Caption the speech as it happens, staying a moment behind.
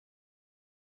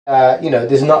You know,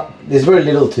 there's very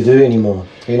little to do anymore.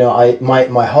 You know,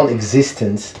 my whole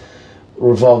existence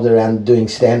revolved around doing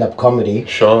stand-up comedy.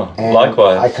 Sure, and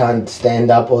likewise. I can't stand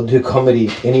up or do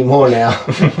comedy anymore now.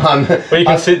 Well, you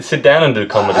can sit down and do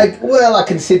comedy. I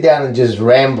can sit down and just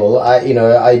ramble. I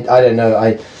don't know.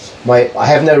 I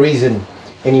have no reason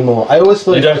anymore. I always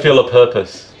thought you don't feel a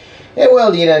purpose. Yeah,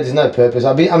 well, you know, there's no purpose.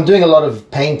 I'm doing a lot of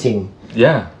painting.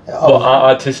 Yeah. Well,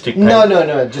 artistic painting?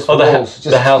 No, just walls.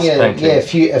 The house painting.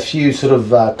 Yeah, a few sort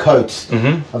of coats.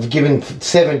 Mm-hmm. I've given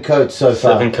 7 coats so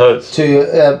far. 7 coats. To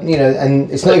you know, and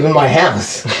it's not even my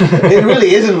house. It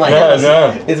really isn't my house.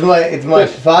 No. It's my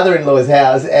father-in-law's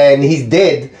house, and he's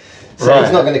dead. So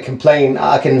he's not going to complain.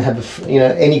 I can have, you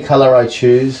know, any color I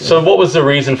choose. So what was the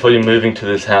reason for you moving to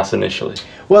this house initially?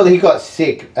 Well, he got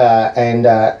sick, and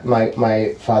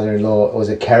my father-in-law was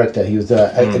a character. He was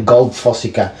a gold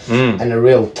fossicker and a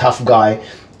real tough guy.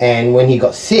 And when he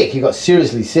got sick, he got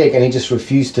seriously sick, and he just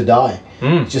refused to die.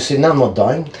 He just said, "No, I'm not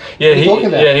dying." Yeah,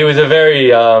 he was a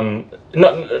very I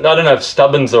don't know if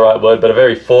stubborn's the right word, but a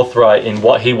very forthright in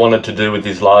what he wanted to do with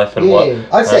his life and what.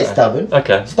 I'd say stubborn.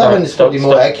 Okay, stubborn is probably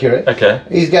more accurate. Okay,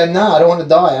 he's going, "No, I don't want to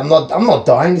die. I'm not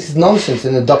dying. This is nonsense."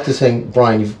 And the doctor's saying,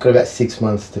 "Brian, you've got about 6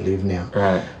 months to live now."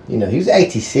 Right. You know, he was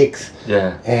 86.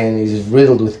 Yeah. And he's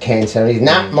riddled with cancer. And he's,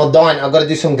 "Nah, I'm not dying. I've got to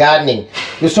do some gardening."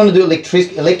 He was trying to do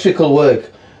electrical work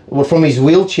from his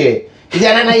wheelchair. He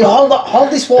said, "No, you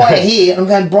hold this wire here." I'm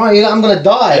going, "Brian, I'm going to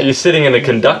die." You're sitting in a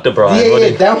conductor, Brian.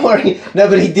 Yeah, don't worry. No,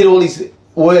 but he did all his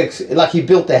works. Like, he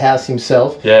built the house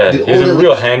himself. Yeah, he's a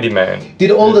real handyman.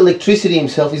 Did all the electricity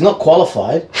himself. He's not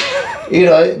qualified. You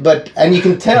know, and you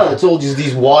can tell it's all just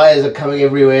these wires are coming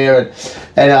everywhere.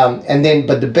 And then,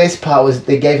 but the best part was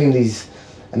they gave him these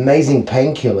amazing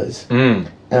painkillers.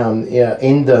 You know,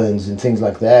 endones and things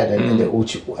like that, and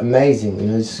which amazing, you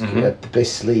know, it's the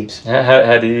best sleeps.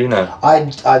 How do you know?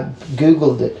 I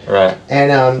googled it. Right.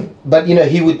 And but you know,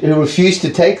 he refused to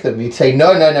take them. He'd say,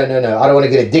 no, I don't want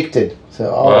to get addicted. So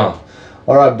wow.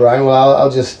 All right, Brian. Well, I'll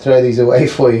just throw these away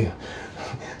for you.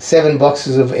 7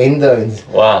 boxes of endones.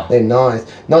 Wow. They're nice.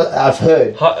 I've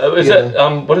heard. Is it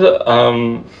what is it?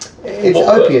 It's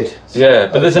opiate. Yeah,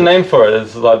 but there's a name for it.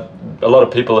 It's like a lot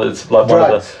of people. It's like drugs.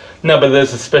 One of the. No, but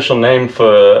there's a special name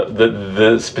for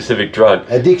the specific drug.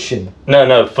 Addiction.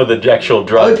 No, for the actual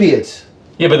drug. Opiates.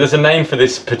 Yeah, but there's a name for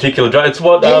this particular drug. It's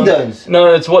what endones.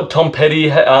 No, it's what Tom Petty.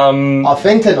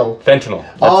 Fentanyl. Fentanyl.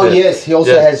 Oh yes, he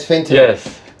also has fentanyl.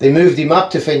 Yes. They moved him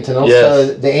up to fentanyl, so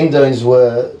the endones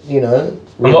were, you know.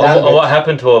 What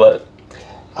happened to all that?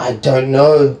 I don't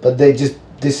know, but they just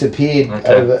disappeared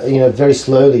over, you know, very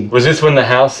slowly. Was this when the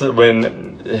house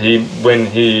when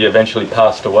he eventually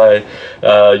passed away?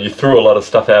 You threw a lot of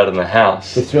stuff out in the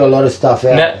house. We threw a lot of stuff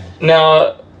out.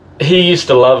 Now he used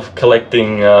to love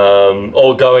collecting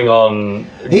or going on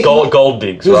gold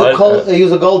digs, right? He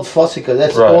was a gold fossicker.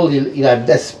 That's all. You know,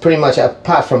 that's pretty much,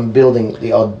 apart from building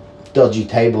the odd dodgy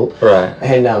table, right?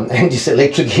 And just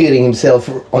electrocuting himself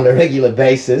on a regular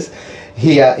basis.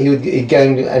 He'd go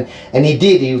and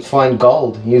he would find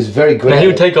gold. He was very good. Now he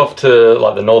would take off to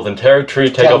like the Northern Territory,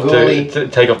 take off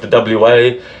to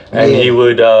WA, and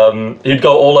he'd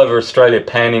go all over Australia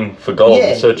panning for gold,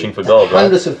 searching for gold.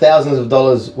 Hundreds of thousands of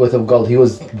dollars worth of gold. He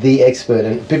was the expert,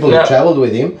 and people who travelled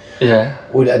with him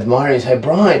would admire him and say,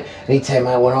 "Brian," and he'd say,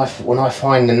 "Mate, when I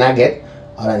find the nugget,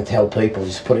 I don't tell people.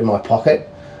 Just put it in my pocket."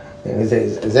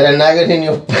 Is that a nugget in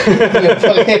your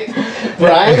pocket,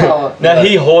 Brian? Now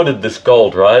he hoarded this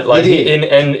gold, right? Like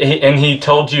he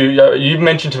told you. You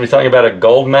mentioned to me something about a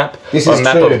gold map, a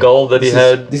map of gold that he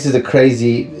had. This is the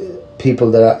crazy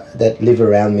people that live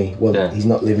around me. Well, he's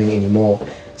not living anymore.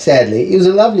 Sadly, he was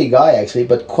a lovely guy actually,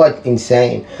 but quite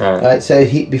insane. Right. So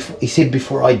he said,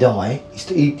 before I die,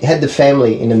 he had the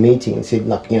family in a meeting and said,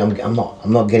 "Look, you know,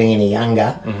 I'm not getting any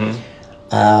younger.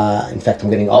 In fact, I'm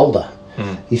getting older."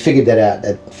 He figured that out.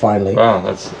 That finally. Wow,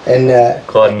 that's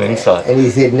quite an insight. And he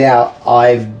said, "Now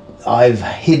I've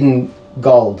hidden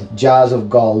gold, jars of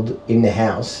gold in the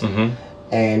house,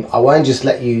 and I won't just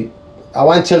let you. I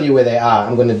won't tell you where they are.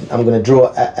 I'm gonna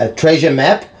draw a treasure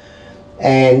map,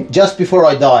 and just before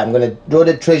I die, I'm gonna draw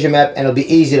the treasure map, and it'll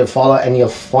be easy to follow, and you'll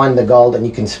find the gold, and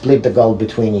you can split the gold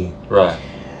between you." Right.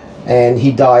 And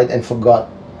he died and forgot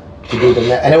to do the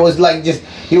map, and it was like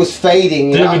he was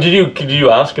fading. Did you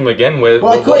ask him again where's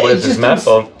his map?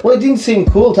 Well, it didn't seem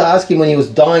cool to ask him when he was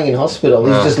dying in hospital.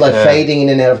 He was just like fading in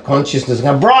and out of consciousness.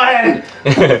 Going, "Brian,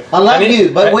 I love you,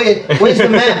 but where's the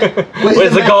map?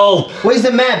 Where's the gold? Where's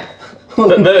the map?"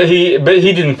 but he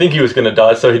didn't think he was going to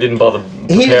die, so he didn't bother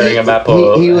preparing a map.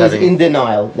 He was in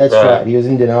denial. That's right. He was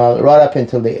in denial right up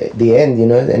until the end, you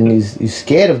know, and he was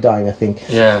scared of dying, I think.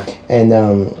 Yeah. And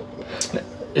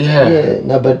Yeah.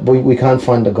 No, but we can't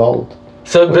find the gold.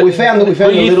 So, but we found a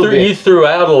little bit. You threw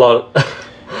out a lot.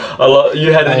 A lot.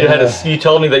 You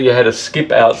told me that you had a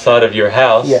skip outside of your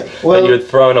house. Yeah. Well, that you had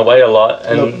thrown away a lot.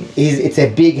 And look, it's a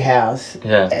big house.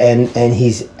 Yeah. And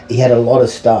he had a lot of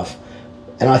stuff,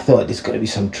 and I thought there's got to be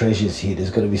some treasures here. There's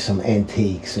got to be some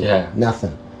antiques. Yeah.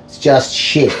 Nothing. It's just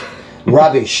shit,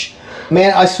 rubbish.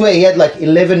 Man, I swear he had like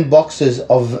 11 boxes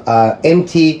of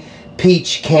empty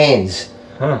peach cans,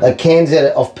 like cans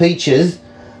of peaches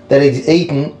that he'd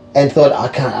eaten, and thought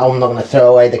I'm not going to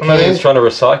throw away the cans. Maybe he was trying to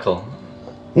recycle.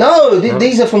 No,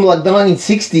 these are from like the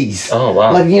 1960s. Oh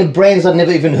wow! Like brands I'd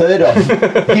never even heard of.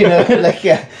 Like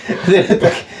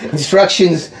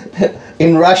instructions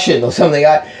in Russian or something.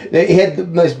 He had the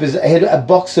most bizarre. He had a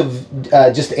box of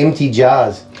just empty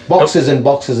jars, boxes and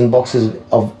boxes and boxes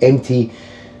of empty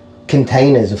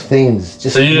containers of things.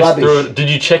 Just so you rubbish. Did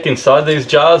you check inside these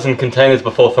jars and containers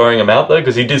before throwing them out though?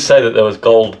 Because he did say that there was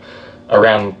gold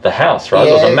around the house, right?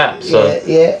 There was a map. So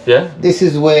yeah. This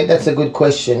is where, that's a good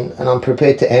question, and I'm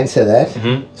prepared to answer that.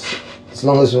 As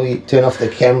long as we turn off the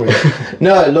camera.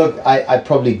 No, look, I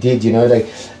probably did. Like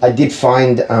I did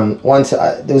find once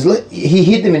he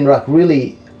hid them in like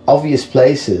really obvious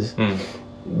places,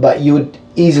 but you would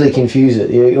easily confuse it.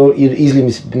 You'd easily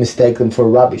mistake them for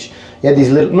rubbish. You had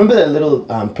these remember the little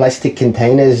plastic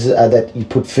containers that you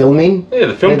put film in? Yeah,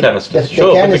 the film canisters.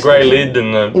 Sure, with the grey lid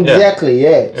and the... Exactly,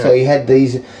 yeah. So you had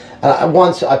these...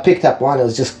 once I picked up one, it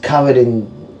was just covered in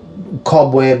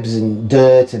cobwebs and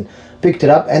dirt, and picked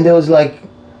it up, and there was like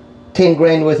 10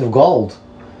 grand worth of gold.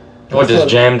 Oh, just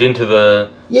jammed into the...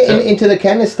 Yeah, into the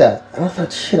canister. And I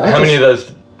thought, shit, How many of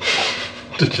those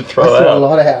did you throw out? I threw a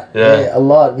lot out. Yeah, a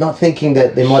lot. Not thinking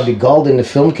that there might be gold in the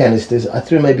film canisters. I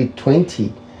threw maybe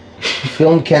 20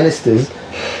 film canisters,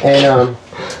 and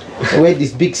we had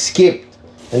this big skip,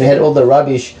 and we had all the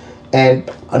rubbish, and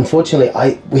unfortunately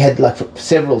we had like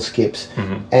several skips,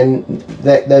 and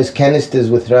those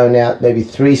canisters were thrown out maybe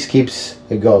 3 skips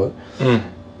ago.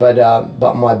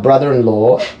 But my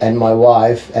brother-in-law and my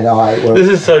wife and I were... This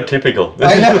is so typical.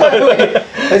 I know.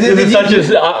 This is such an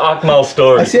Akmal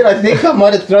story. I said, I think I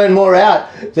might have thrown more out.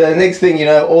 So the next thing you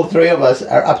know, all 3 of us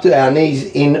are up to our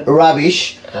knees in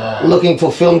rubbish, looking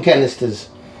for film canisters.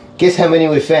 Guess how many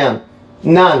we found?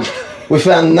 None. We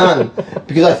found none,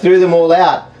 because I threw them all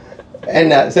out.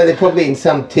 And so they're probably in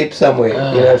some tip somewhere.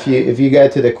 If you go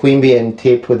to the Queanbeyan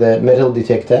tip with a metal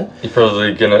detector, you're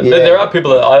probably gonna. Yeah. There are people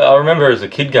that I remember as a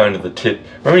kid going to the tip.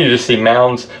 Remember, you just see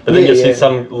mounds, but then you see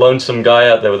some lonesome guy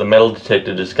out there with a metal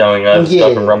detector just going over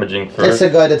stuff and rummaging through. That's the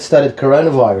guy that started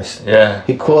coronavirus. Yeah,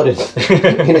 he caught it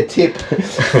in a tip.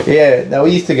 No,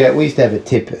 we used to have a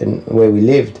tip where we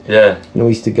lived. Yeah, and we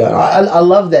used to go. I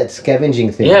love that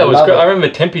scavenging thing. Yeah, it was good. I remember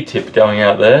Tempe tip going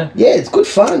out there. Yeah, it's good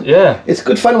fun. Yeah, it's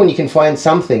good fun when you can find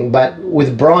something, but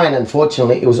with Brian,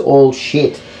 unfortunately, it was all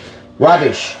shit,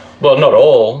 rubbish. Well, not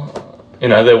all.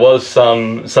 There was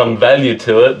some value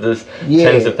to it. There's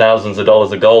tens of thousands of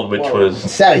dollars of gold, which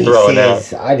was thrown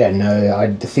out. I don't know.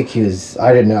 I think he was.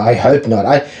 I don't know. I hope not.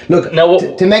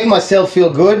 To make myself feel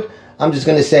good, I'm just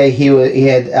going to say he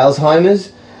had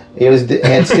Alzheimer's. He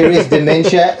had serious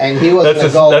dementia, and he was the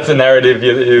gold. That's a narrative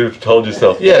you've told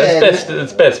yourself. Yeah,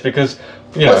 it's best because.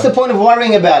 What's the point of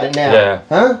worrying about it now? Yeah.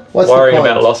 Huh? What's worrying the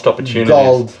point? about lost opportunities?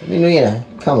 Gold.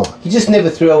 Come on. He just never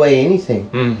threw away anything.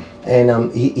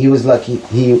 And he was like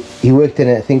he worked in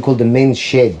a thing called the men's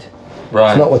shed.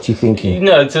 Right. It's not what you're thinking.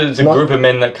 No, it's a group of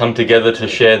men that come together to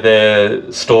share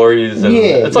their stories. And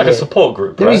it's like a support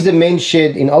group. There is the men's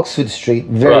shed in Oxford Street.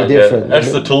 Very different. Yeah.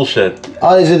 That's the tool shed.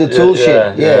 Oh, is it the tool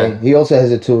shed? Yeah. He also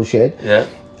has a tool shed. Yeah.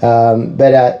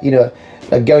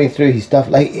 Like going through his stuff,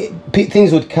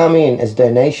 things would come in as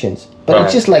donations, but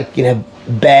it's just like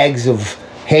bags of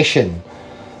Hessian.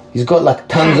 He's got like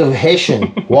tons of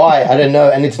Hessian. Why? I don't know.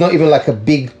 And it's not even like a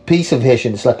big piece of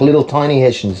Hessian. It's like little tiny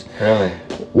Hessians. Really?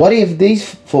 What do you have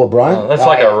these for, Brian? Oh, that's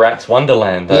like a rat's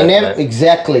wonderland.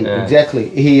 Exactly.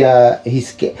 He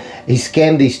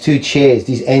scammed these 2 chairs,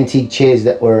 these antique chairs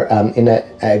that were in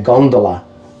a gondola.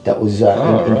 That was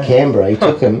in Canberra.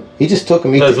 He just took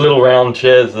them. Those little round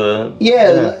chairs. No.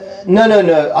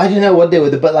 I don't know what they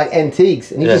were, but like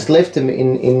antiques. And he just left them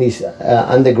in this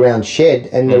underground shed,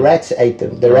 and the rats ate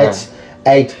them. The rats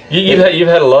ate. You've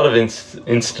had a lot of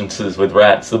instances with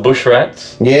rats. The bush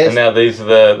rats. Yes. And now these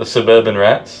are the suburban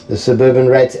rats. The suburban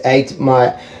rats ate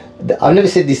I've never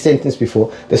said this sentence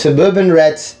before. The suburban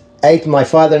rats ate my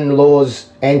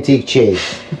father-in-law's antique chairs.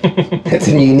 That's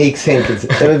a unique sentence.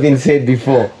 It's never been said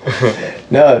before.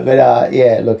 No, but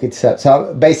look, it's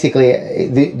so basically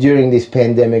during this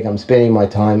pandemic, I'm spending my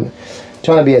time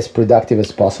trying to be as productive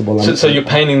as possible. So you're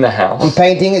painting the house. I'm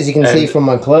painting, as you can see from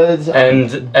my clothes.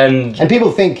 And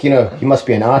people think, you know, he must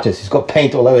be an artist. He's got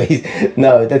paint all over.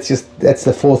 No, that's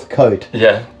the fourth coat.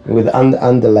 Yeah. With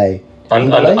underlay.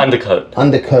 Undercoat.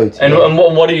 Undercoat. And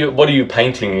what are you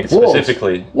painting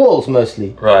specifically? Walls mostly.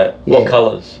 Right. Yeah. What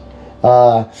colours?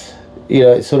 You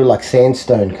know, it's sort of like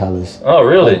sandstone colours. Oh,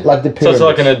 really? Like the pyramids. So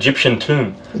it's like an Egyptian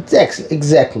tomb.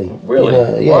 Exactly. Really? You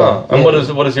know, yeah. Wow. And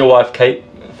what does your wife Kate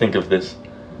think of this?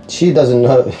 She doesn't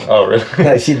know. Oh, really?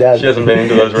 No, she doesn't. She hasn't been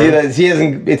into those rooms? She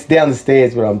hasn't. It's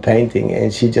downstairs where I'm painting,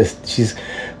 and she's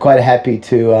quite happy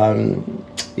to,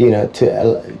 you know,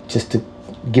 just to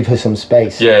give her some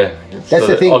space. Yeah. That's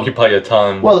the thing. Occupy your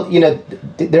time. Well, you know,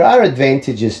 there are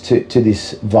advantages to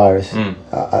this virus.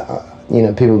 You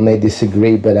know, people may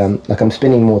disagree, but like I'm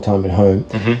spending more time at home,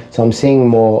 so I'm seeing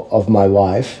more of my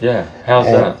wife. Yeah. How's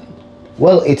that?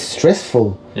 Well, it's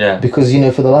stressful. Yeah. Because, you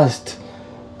know, for the last,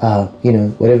 you know,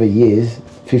 whatever years,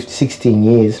 16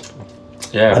 years,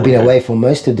 yeah, I've been away for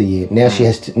most of the year. Now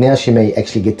now she may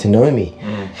actually get to know me,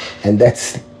 and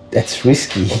that's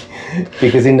risky,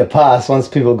 because in the past, once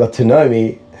people got to know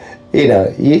me, you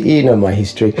know, you know my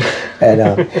history,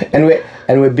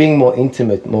 and we're being more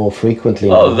intimate more frequently.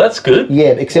 Oh, that's good.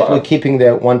 Yeah, except we're keeping the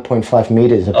 1.5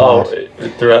 meters apart. Oh,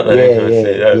 throughout that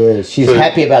intimacy. Yeah. She's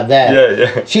happy about that.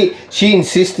 Yeah. She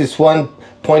insists it's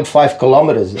 1.5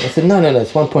 kilometers. I said no,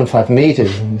 it's 1.5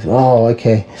 meters. Oh,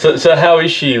 okay. So how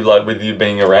is she, like, with you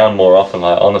being around more often?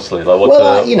 Like, honestly,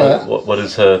 like, you know, what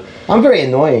is her? I'm very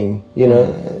annoying, you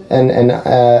know,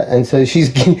 and so she's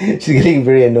getting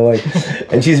very annoyed,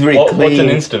 and she's very clean. What's an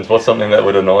instance? What's something that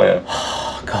would annoy her?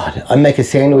 Oh God, I make a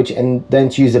sandwich and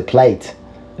don't use a plate.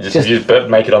 Just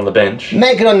make it on the bench.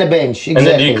 Make it on the bench,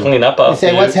 exactly. And then you clean up after.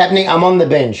 You say, what's happening? I'm on the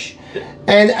bench.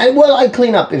 And well, I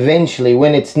clean up eventually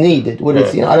when it's needed. When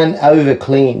it's, you know, I don't over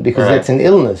clean because that's an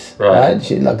illness, right?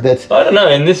 Like that's. I don't know.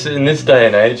 In this day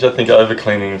and age, I think over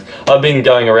cleaning. I've been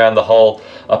going around the whole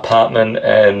apartment,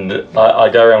 and I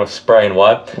go around with spray and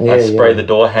wipe. I spray the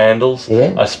door handles.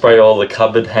 I spray all the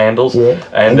cupboard handles.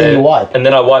 And then you wipe. And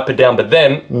then I wipe it down. But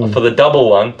then for the double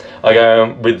one, I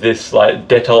go with this like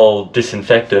Dettol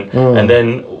disinfectant, and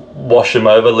then wash them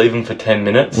over, leave them for 10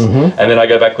 minutes, and then I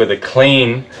go back with a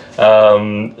clean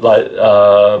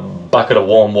bucket of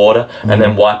warm water, and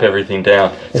then wipe everything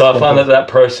down. So I find that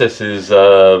process is,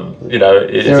 you know,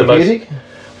 is the most.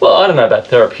 Well, I don't know about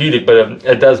therapeutic, but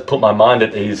it does put my mind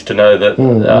at ease to know that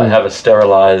I have a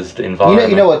sterilized environment.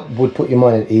 You know what would put your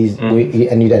mind at ease,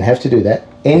 and you don't have to do that?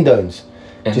 Endones.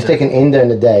 Just take an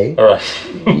endone a day. All right.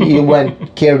 You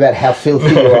won't care about how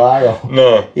filthy you are. Or,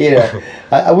 no. You know,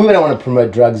 we don't want to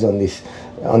promote drugs on this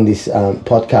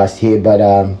podcast here, but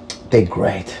they're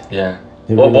great. Yeah.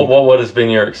 What has been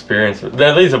your experience?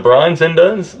 Now, these are Brian's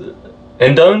endones?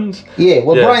 Endones? Yeah,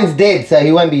 well, Brian's dead, so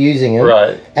he won't be using them.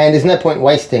 Right. And there's no point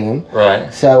wasting them.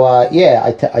 Right. So, I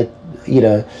you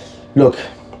know, look,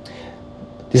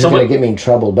 this is going to get me in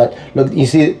trouble, but look, you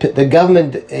see, the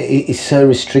government is so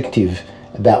restrictive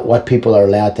about what people are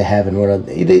allowed to have and what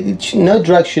no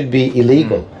drug should be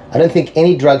illegal. I don't think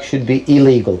any drug should be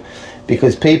illegal,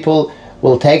 because people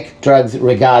will take drugs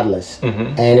regardless,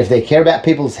 and if they care about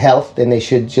people's health, then they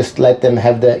should just let them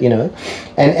have the, you know,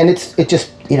 and it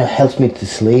just, you know, helps me to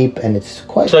sleep, and it's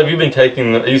quite. So have you been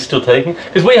taking? Are you still taking?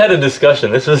 Because we had a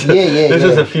discussion. This was this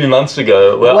was a few months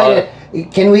ago. Well,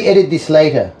 can we edit this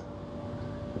later?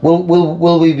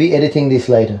 Will we be editing this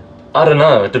later? I don't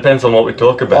know. It depends on what we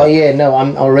talk about. Oh yeah, no,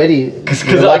 I'm already.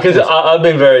 Because I've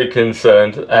been very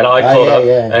concerned, and I called up,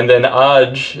 and then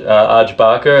Aj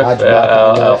Barker,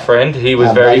 our friend, he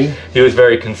was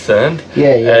very concerned.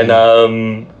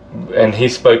 And he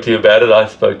spoke to you about it. I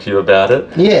spoke to you about it.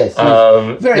 Yes,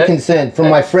 very concerned from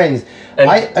my friends.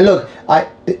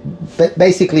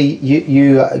 Basically,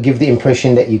 you give the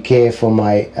impression that you care for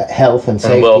my health and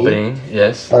safety, well-being.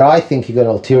 Yes, but I think you got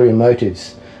ulterior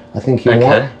motives. I think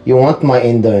you want my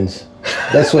endones.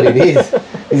 That's what it is.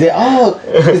 He said,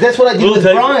 because that's what I did with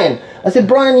Brian. I said,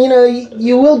 Brian, you know,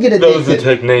 you will get addicted. That was the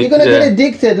technique. You're going to get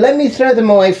addicted. Let me throw them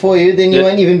away for you, then you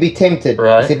won't even be tempted.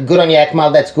 Right. I said, good on you,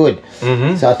 Akmal, that's good.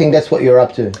 So I think that's what you're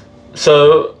up to.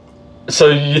 So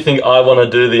you think I want to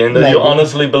do the endo? You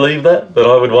honestly believe that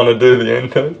I would want to do the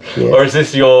endo? Yeah. Or is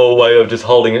this your way of just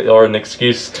holding it, or an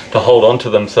excuse to hold on to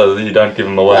them so that you don't give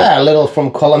them away? A little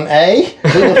from column A,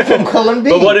 a little from column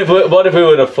B. But what if we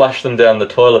were to flush them down the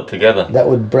toilet together? That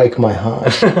would break my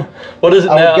heart. What is it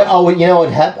now?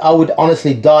 I would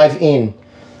honestly dive in.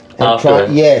 After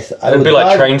yes, it would be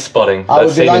like train spotting. I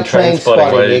would be like train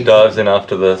spotting where he dives in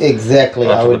after the. Exactly,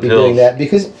 I would be doing that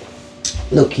because,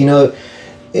 look, you know,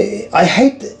 I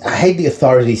hate the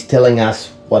authorities telling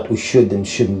us what we should and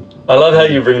shouldn't. I love how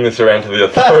you bring this around to the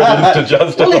authorities to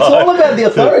justify. Well, it's all about the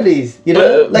authorities, you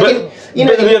know. But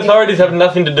the authorities have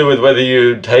nothing to do with whether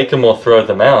you take them or throw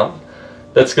them out.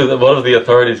 That's because what have the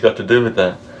authorities got to do with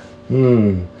that?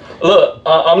 Look,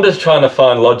 I'm just trying to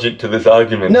find logic to this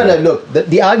argument. No, look,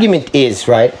 the argument is,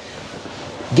 right,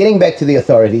 getting back to the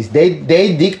authorities,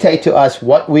 they dictate to us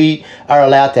what we are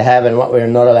allowed to have and what we're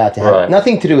not allowed to have. Right.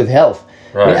 Nothing to do with health.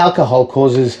 Right. I mean, alcohol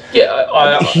causes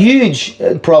huge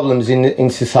problems in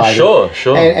society.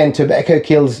 Sure. And tobacco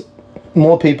kills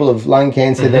more people of lung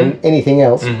cancer than anything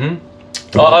else.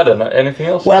 I don't know. Anything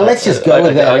else? Well, let's just go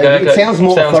with that. It sounds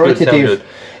more authoritative.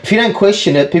 If you don't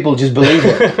question it, people just believe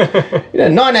it.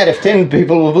 9 out of 10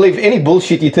 people will believe any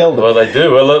bullshit you tell them. Well, they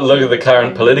do. Well, look at the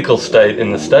current political state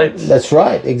in the States. That's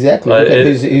right, exactly. Look at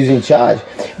who's in charge.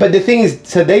 But the thing is,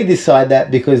 so they decide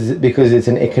that because it's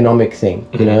an economic thing,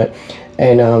 you know.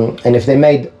 And if they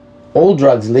made all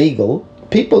drugs legal,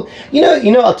 people,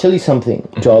 I'll tell you something,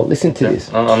 Joel. Listen to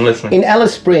this. I'm listening. In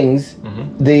Alice Springs,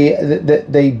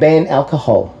 they ban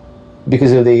alcohol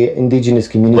because of the indigenous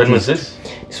communities. When was this?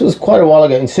 This was quite a while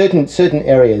ago. In certain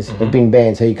areas have been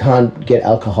banned, so you can't get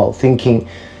alcohol. Thinking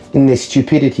in their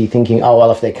stupidity, thinking, oh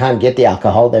well, if they can't get the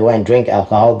alcohol, they won't drink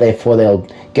alcohol. Therefore, they'll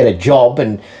get a job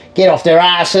and get off their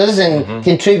asses and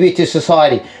contribute to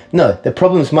society. No, the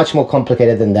problem's much more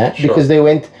complicated than that because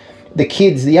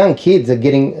the young kids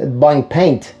are buying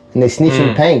paint and they're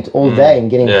sniffing paint all day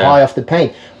and getting high off the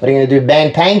paint. What are you going to do?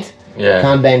 Ban paint? Yeah.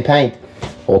 Can't ban paint.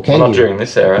 Or can you? Not during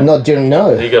this era. Not during,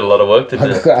 no. You got a lot of work to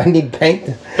do. I need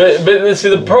paint. But see,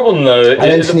 the problem though... I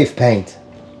don't sniff paint.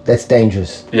 That's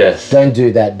dangerous. Yes. Don't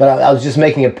do that. But I was just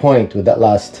making a point with that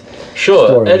last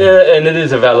story. And it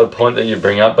is a valid point that you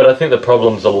bring up, but I think the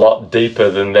problem's a lot deeper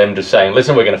than them just saying,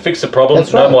 listen, we're going to fix the problem,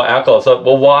 That's right. No more alcohol. So,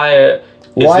 well, why is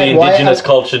the indigenous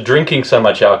culture drinking so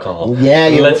much alcohol? Yeah,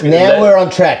 we're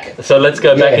on track. So let's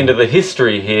go back into the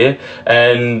history here,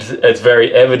 and it's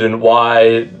very evident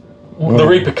why the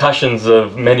repercussions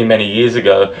of many years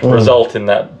ago result in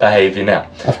that behaviour now.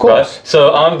 Of course.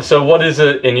 Right? So what is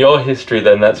it in your history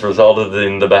then that's resulted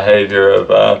in the behaviour of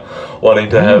wanting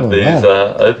to have these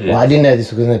opiates? Well, I didn't know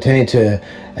this was going to turn into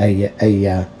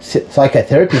a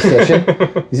psychotherapy session.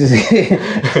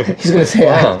 He's going to say,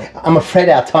 I'm afraid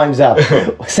our time's up.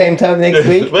 Same time next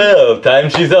week? Well,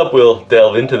 time she's up. We'll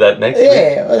delve into that next week.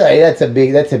 Yeah, well,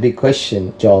 that's a big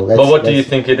question, Joel. But what do you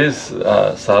think it is,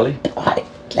 Saleh?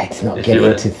 Let's not get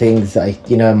into things like,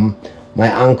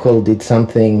 my uncle did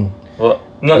something. What?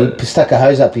 No. He stuck a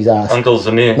hose up his ass. Uncle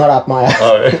Zamir. Not up my ass.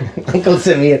 Oh. Uncle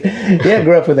Zamir. Yeah, I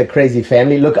grew up with a crazy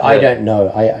family. Look, I don't know.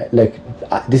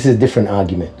 This is a different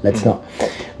argument. Let's not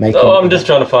make. I'm just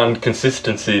trying to find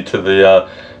consistency to the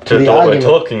what we're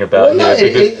talking about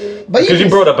here. Because you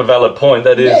brought up a valid point,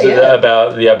 that is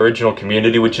about the Aboriginal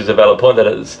community, which is a valid point that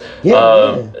is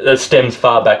that stems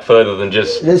far back further than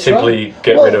just simply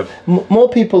get rid of. More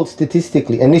people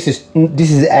statistically, and this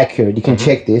is accurate. You can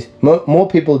check this. More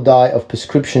people die of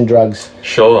prescription drugs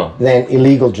than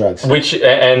illegal drugs.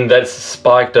 And that's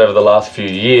spiked over the last few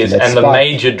years. And the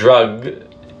major drug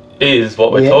is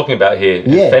what we're talking about here,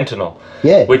 is fentanyl.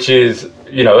 Yeah. Which is,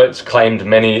 it's claimed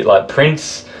many, like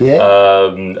Prince,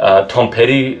 Tom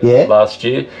Petty last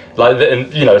year.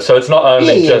 So it's not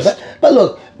only just... But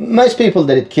look, most people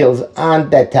that it kills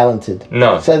aren't that talented.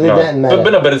 No, so they don't matter.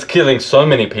 But it's killing so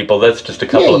many people. That's just a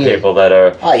couple of people that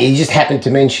are... Oh, you just happened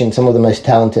to mention some of the most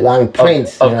talented. I mean,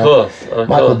 Prince. Of course.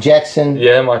 Michael Jackson.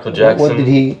 Yeah, Michael Jackson. What did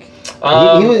he...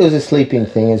 he was a sleeping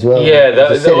thing as well. Yeah,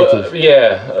 that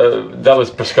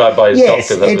was prescribed by his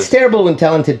doctor. It's terrible when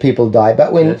talented people die,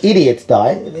 but when idiots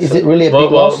die, is it really a big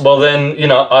loss? Well, then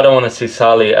I don't want to see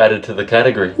Saleh added to the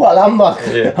category. Well, I'm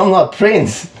not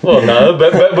Prince. Well, no,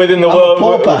 but within the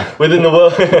within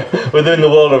the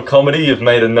world of comedy, you've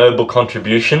made a noble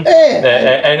contribution.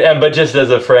 Yeah, but just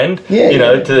as a friend,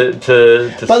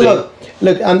 to. But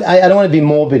look, I don't want to be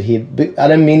morbid here. I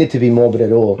don't mean it to be morbid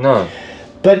at all. No.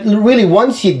 But really,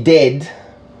 once you're dead,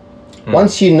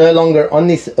 once you're no longer on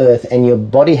this earth and your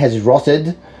body has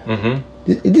rotted,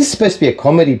 this is supposed to be a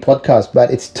comedy podcast, but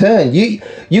it's turned. You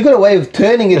got a way of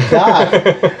turning it dark.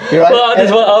 Right?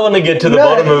 Well, I want to get to the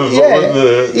bottom of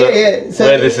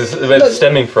where this is it's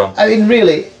stemming from. I mean,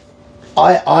 really,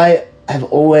 I have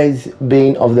always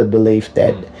been of the belief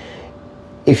that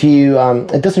if you,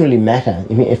 it doesn't really matter.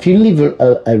 I mean, if you live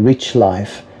a rich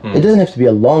life, it doesn't have to be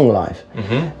a long life.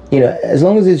 As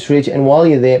long as it's rich and while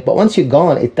you're there, but once you're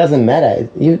gone, it doesn't matter.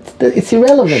 It's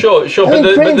irrelevant. Sure. I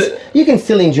mean, Prince, you can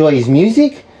still enjoy his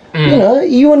music. You know,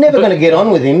 you were never going to get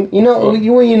on with him. You know,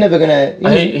 you were never going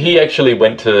to... He actually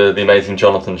went to the Amazing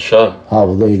Jonathan's show. Oh,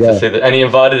 well, there you go. To see that, and he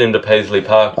invited him to Paisley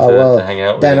Park to hang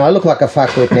out with him. I look like a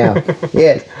fuckwit now.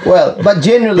 Yeah. Well, but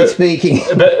generally speaking...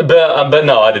 But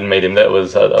no, I didn't meet him. That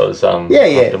was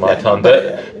after my time.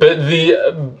 But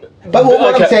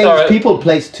what I'm saying is people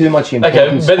place too much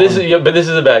importance. Okay, but this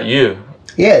is about you.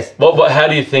 Yes. How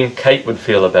do you think Kate would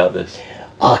feel about this?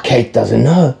 Kate doesn't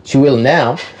know. She will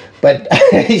now. But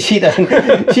she doesn't.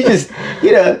 She just,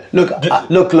 you know. Look.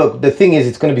 The thing is,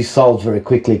 it's going to be solved very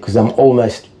quickly because I've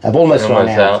almost run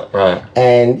out. Right.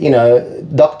 And you know,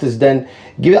 doctors then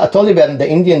give. I told you about the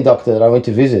Indian doctor that I went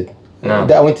to visit. No.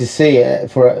 That I went to see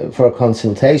for a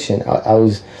consultation. I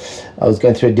was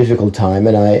going through a difficult time,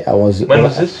 and I was. When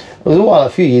was this? It was a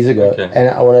few years ago, okay. And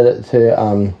I wanted to.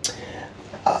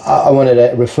 I wanted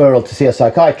a referral to see a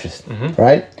psychiatrist,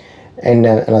 right? And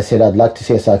I said, I'd like to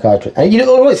see a psychiatrist. And you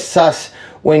always sus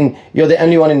when you're the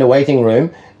only one in the waiting room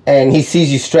and he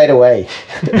sees you straight away,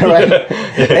 right?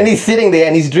 Yeah. And he's sitting there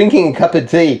and he's drinking a cup of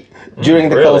tea during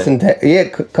the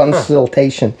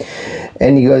consultation.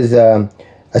 And he goes, I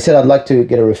said, I'd like to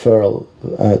get a referral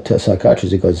to a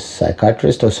psychiatrist. He goes,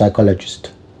 psychiatrist or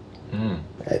psychologist?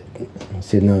 I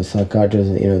said, no,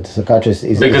 psychiatrist, you know, the psychiatrist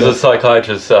is... Because a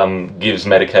psychiatrist gives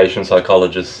medication,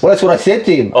 psychologists... Well, that's what I said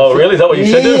to him. Oh, really? Is that what you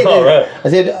said to him? Oh, right. I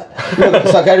said, look, a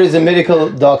psychiatrist is a medical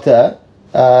doctor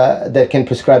that can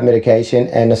prescribe medication,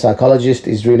 and a psychologist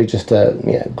is really just a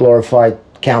glorified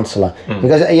counsellor. He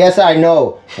goes, yes, I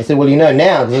know. I said, well, you know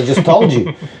now, because I just told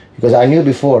you. Because I knew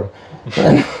before.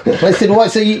 I said,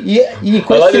 what? So you questioning...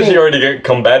 I like this, you already get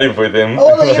combative with him.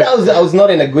 Oh, you know, I was not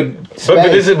in a good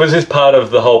space. But was this part of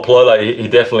the whole plot? Like, he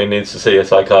definitely needs to see a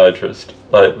psychiatrist.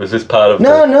 Like, was this part of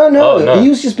No. Oh, no. He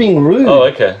was just being rude. Oh,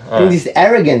 okay. And this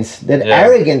arrogance,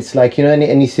 arrogance, like, you know,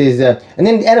 and he says... and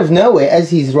then out of nowhere,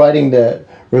 as he's writing the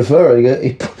referral,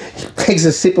 he takes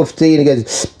a sip of tea and he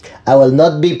goes... I will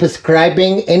not be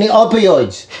prescribing any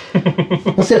opioids.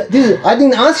 I said, I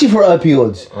didn't ask you for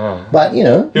opioids. But, you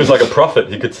know. He was like a prophet.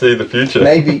 He could see the future.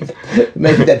 Maybe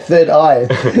that third eye,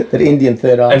 that Indian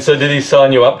third eye. And so did he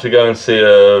sign you up to go and see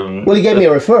a... Well, he gave me a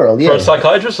referral, yeah. For a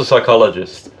psychiatrist or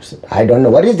psychologist? I don't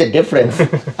know. What is the difference?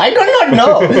 I do not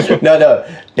know. No.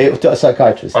 To a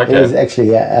psychiatrist. Okay. It was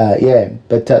actually,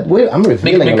 But I'm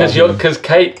revealing because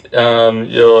Kate,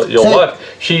 your wife,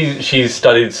 she's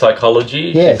studied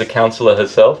psychology. Yes. She's a counsellor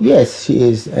herself. Yes, she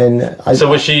is. And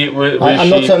was she? I'm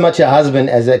not so much a husband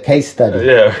as a case study.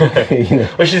 Yeah. Right. You know?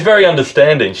 Well, she's very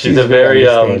understanding. She's a very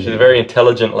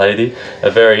intelligent lady, a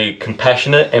very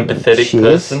compassionate, empathetic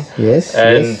person. Yes.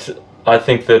 And I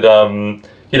think that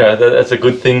that's a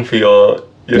good thing for your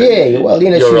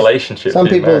relationship. Some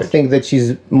people think that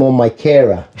she's more my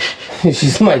carer.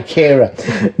 She's my carer.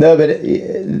 No, but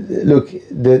look,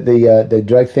 the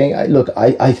drug thing.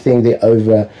 I think they're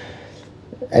over,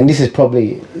 and this is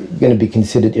probably going to be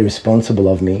considered irresponsible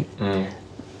of me.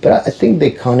 But I think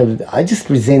they I just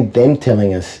resent them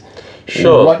telling us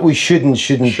what we shouldn't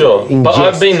ingest. But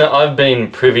I've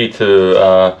been privy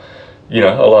to.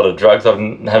 A lot of drugs. I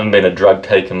haven't been a drug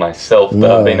taker myself,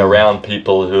 but I've been around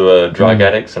people who are drug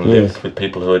addicts and lived with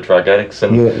people who are drug addicts,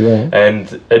 and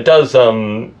it does,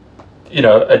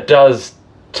 it does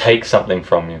take something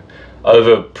from you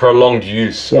over prolonged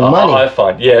use. Money. I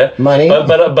find, money,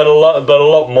 but a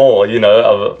lot more,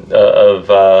 well,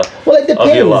 it depends.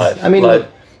 Of your life. I mean,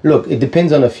 look, it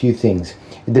depends on a few things.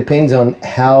 It depends on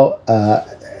how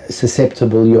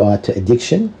susceptible you are to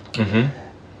addiction.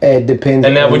 It depends.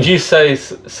 And now, would you say,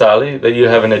 Saleh, that you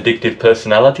have an addictive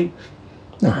personality?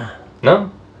 No. No?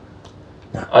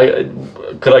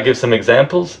 Could I give some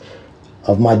examples?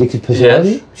 Of my addictive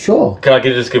personality? Yes. Sure. Can I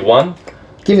just give one?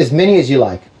 Give as many as you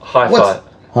like. Hi-fi.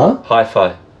 Huh?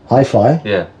 Hi-fi. Hi-fi?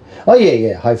 Yeah. Oh,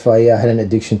 yeah. Hi-fi, yeah. I had an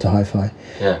addiction to hi-fi.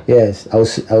 Yeah. Yes. I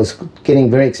was getting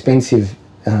very expensive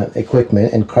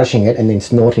equipment and crushing it and then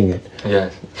snorting it.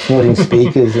 Yes. Snorting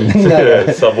speakers and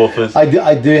subwoofers. I do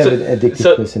have an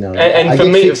addictive personality. And I for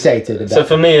get me, fixated about So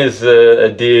for me, as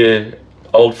a dear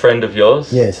old friend of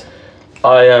yours, yes,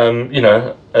 I I'm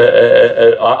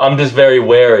just very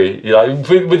wary.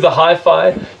 With the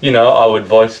hi-fi, I would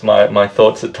voice my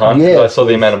thoughts at times because I saw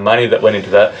the amount of money that went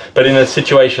into that. But in a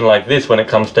situation like this, when it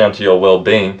comes down to your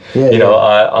well-being,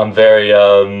 I'm very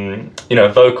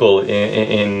vocal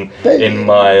in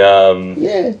my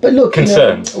But look,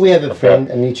 concerns. We have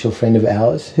a mutual friend of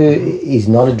ours who is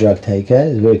not a drug taker.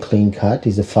 He's very clean cut.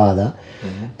 He's a father,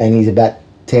 and he's about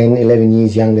 10, 11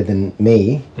 years younger than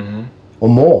me. or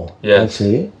more,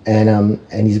 actually, and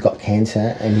he's got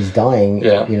cancer and he's dying,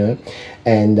 you know,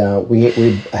 and we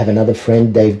have another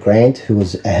friend, Dave Grant, who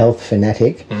was a health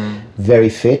fanatic, very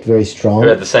fit, very strong. Who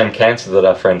had the same cancer that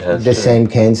our friend has. The same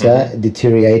cancer,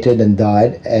 deteriorated and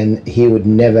died, and he would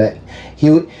never,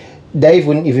 Dave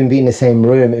wouldn't even be in the same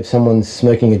room if someone's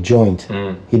smoking a joint.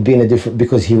 He'd be in a different,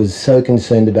 because he was so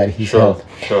concerned about his health.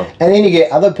 And then you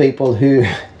get other people who,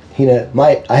 you know,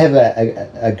 I have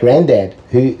a granddad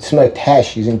who smoked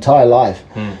hash his entire life.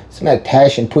 Smoked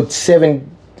hash and put 7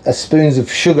 spoons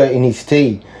of sugar in his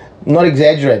tea. Not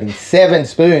exaggerating, 7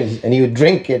 spoons, and he would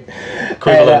drink it.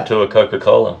 Equivalent to a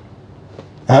Coca-Cola.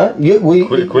 Huh?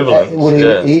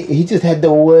 Equivalent. He just had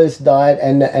the worst diet,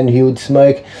 and he would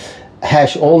smoke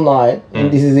hash all night.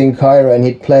 And this is in Cairo, and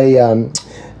he'd play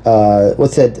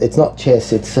what's that? It's not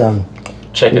chess. It's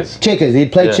checkers. Checkers.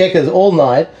 He'd play checkers all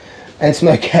night and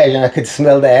smoke hash, and I could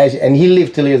smell the hash. And he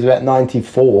lived till he was about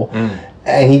 94.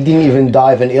 And he didn't even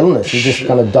die of an illness. He just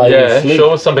kind of died in sleep.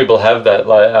 Sure. Some people have that,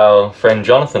 like our friend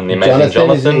Jonathan, the amazing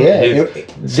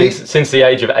Jonathan. Since the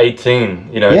age of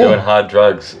 18, you know, doing hard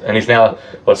drugs, and he's now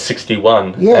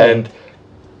 61. And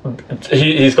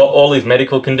he's got all these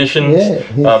medical conditions,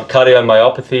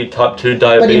 cardiomyopathy, type 2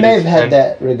 diabetes. But he may have had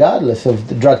that regardless of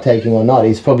the drug taking or not.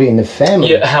 He's probably in the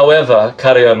family. Yeah, however,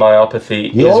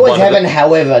 cardiomyopathy you always have an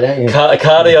however, don't you?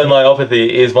 Cardiomyopathy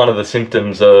is one of the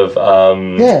symptoms of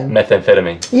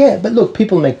methamphetamine. Yeah, but look,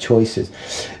 people make choices.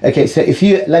 Okay, so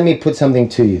let me put something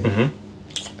to you.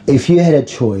 If you had a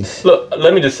choice, look,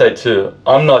 let me just say too,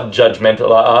 I'm not judgmental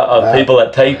of people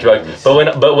that take drugs, but when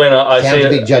I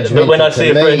see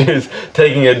a friend who's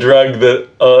taking a drug that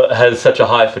has such a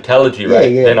high fatality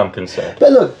rate, then I'm concerned.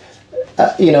 But look,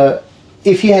 you know,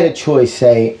 if you had a choice,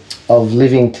 say, of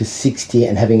living to 60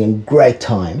 and having a great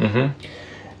time,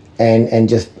 and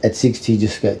just at 60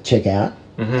 just go check out,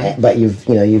 but you've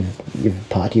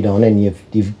partied on and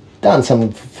you've done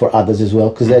some for others as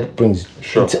well, because that brings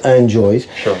its own joys.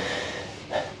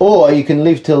 Or you can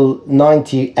live till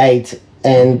 98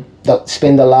 and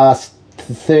spend the last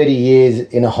 30 years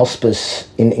in a hospice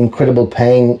in incredible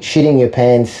pain, shitting your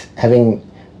pants, having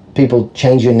people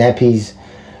change your nappies,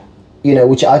 you know,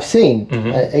 which I've seen.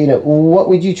 You know, what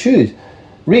would you choose?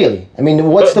 Really? I mean,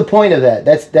 what's the point of that?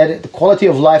 The quality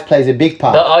of life plays a big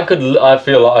part. I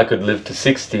feel like I could live to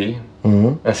 60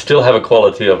 and still have a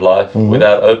quality of life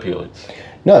without opioids.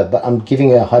 No, but I'm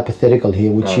giving a hypothetical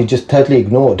here, which you just totally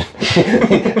ignored.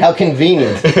 How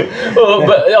convenient. Well,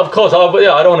 but of course, I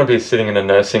don't want to be sitting in a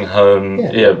nursing home,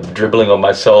 dribbling on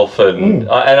myself, and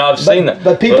I've seen that.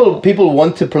 But people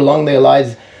want to prolong their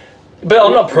lives. But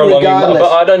I'm not prolonging.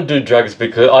 But I don't do drugs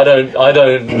because I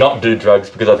don't not do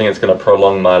drugs because I think it's going to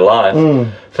prolong my life.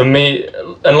 For me,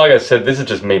 and like I said, this is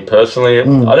just me personally.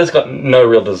 I just got no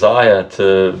real desire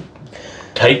to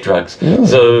take drugs.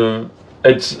 So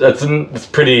it's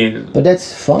pretty. But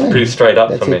that's fine. Pretty straight up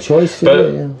that's for me. That's a choice.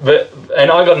 And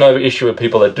I got no issue with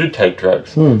people that do take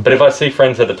drugs. But if I see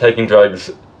friends that are taking drugs,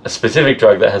 a specific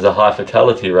drug that has a high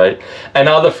fatality rate, and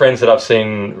other friends that I've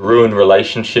seen ruin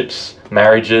relationships,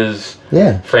 marriages,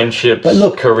 friendships,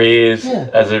 careers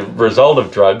as a result of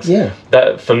drugs.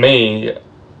 That for me.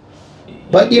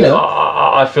 But you know,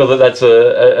 I feel that that's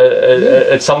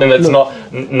it's something that's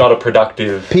not a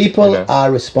productive. People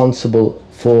are responsible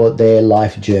for their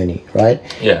life journey, right?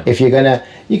 If you're gonna,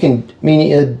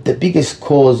 the biggest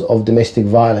cause of domestic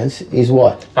violence is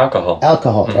what? Alcohol.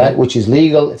 Alcohol, right? Which is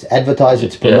legal, it's advertised,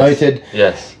 it's promoted.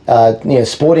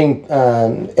 Sporting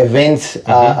events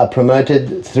are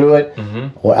promoted through it,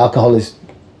 or alcohol is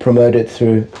promoted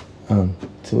through.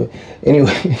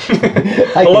 Anyway,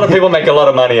 a lot of people make a lot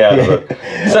of money out of it.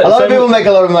 A lot of people make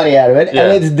a lot of money out of it,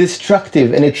 and it's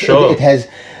destructive, and it has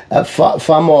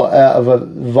far more of a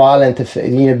violent effect.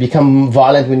 You know, become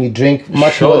violent when you drink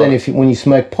much more than when you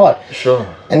smoke pot.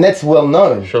 And that's well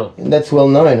known. That's well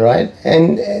known, right?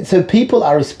 And so people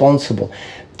are responsible.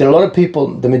 There are a lot of people.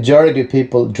 The majority of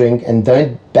people drink and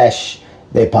don't bash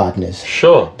their partners.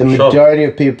 The majority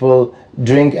of people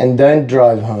drink and don't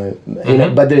drive home, you know,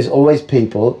 but there's always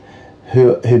people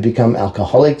who become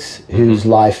alcoholics, whose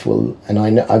life will, and I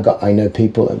know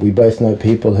people, and we both know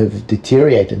people who've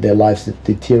deteriorated, their lives have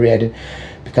deteriorated,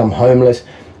 become homeless,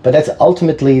 but that's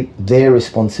ultimately their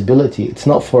responsibility. It's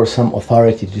not for some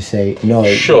authority to say no.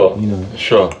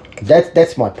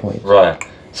 That's my point. Right.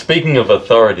 Speaking of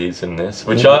authorities in this,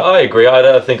 which I agree, I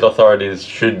don't think authorities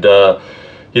should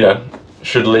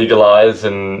should legalize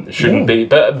and shouldn't be,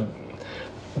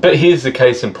 but here's the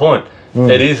case in point.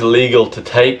 It is legal to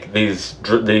take these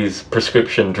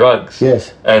prescription drugs.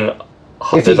 And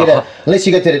If you unless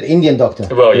you go to the Indian doctor,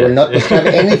 well, you will not prescribe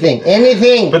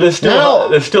anything. But there's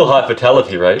still high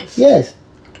fatality rates. Yes,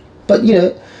 but you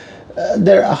know,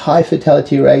 there are high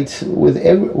fatality rates with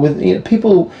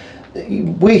people.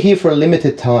 We're here for a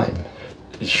limited time,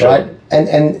 sure. Right?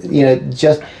 And you know,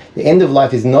 just the end of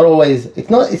life is not always. It's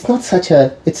not such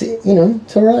a. It's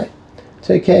it's all right. It's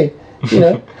okay. You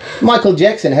know, Michael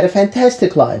Jackson had a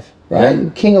fantastic life, right? Yeah.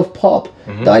 King of pop,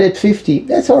 died at 50.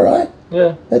 That's all right.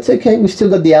 Yeah, that's okay. We still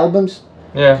got the albums.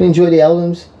 Yeah, I can enjoy the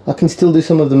albums. I can still do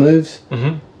some of the moves.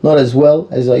 Not as well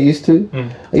as I used to.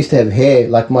 I used to have hair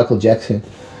like Michael Jackson.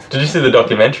 Did you see the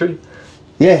documentary?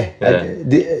 Yeah.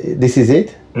 This is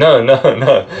it. No.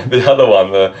 The other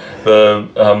one, the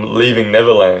Leaving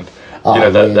Neverland. Oh, you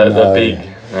know that big.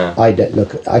 Yeah. I don't,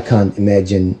 look. I can't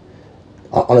imagine.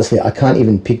 Honestly, I can't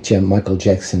even picture Michael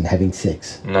Jackson having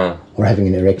sex. No. Or having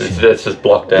an erection. It's just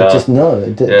blocked out.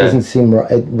 It doesn't seem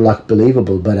like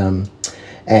believable. But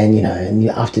and you know, and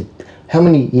after how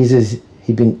many years has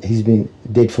he been? He's been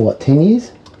dead for what? 10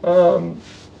 years?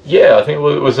 Yeah, I think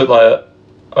was it like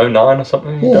 09 or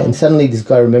something? Yeah, and suddenly this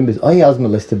guy remembers. Oh yeah, I was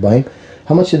molested by him.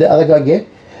 How much did the other guy get?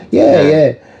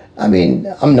 Yeah. I mean,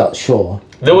 I'm not sure.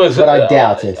 But I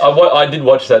doubt it. I did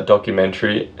watch that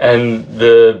documentary, and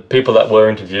the people that were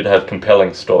interviewed have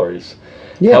compelling stories.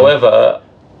 Yeah. However,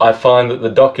 I find that the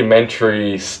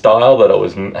documentary style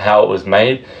how it was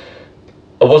made,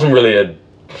 it wasn't really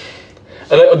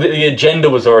the agenda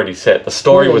was already set. The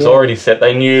story was already set.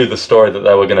 They knew the story that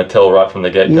they were going to tell right from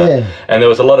the get-go. Yeah. And there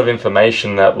was a lot of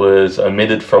information that was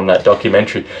omitted from that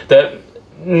documentary that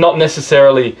not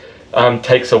necessarily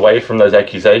takes away from those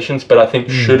accusations, but I think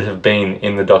should have been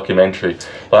in the documentary.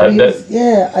 Like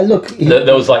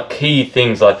there was like key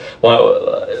things. Like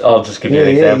I'll just give you an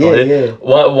example here.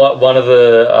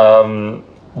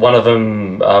 One of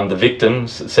them, the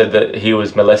victims said that he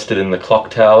was molested in the clock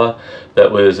tower that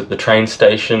was at the train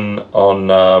station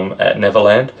at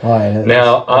Neverland.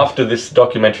 Now, after this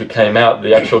documentary came out,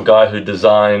 the actual guy who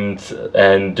designed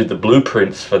and did the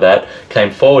blueprints for that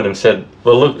came forward and said,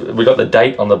 well, look, we got the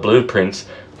date on the blueprints.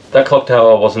 That clock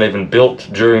tower wasn't even built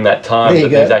during that time that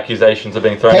these accusations are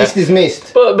being thrown out. Case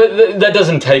dismissed. But that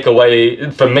doesn't take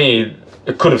away, for me,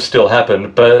 it could have still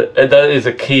happened, but that is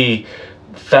a key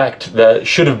fact that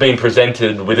should have been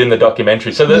presented within the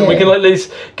documentary, so that we can at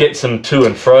least get some to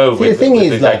and fro with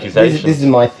these accusations. This is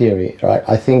my theory, right?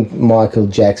 I think Michael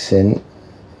Jackson,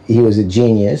 he was a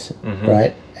genius,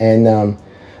 right? And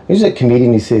there's a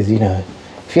comedian who says, you know,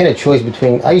 if you had a choice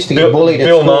between, I used to get bullied at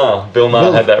school. Bill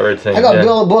Maher had that routine. I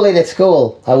got bullied at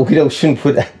school. I shouldn't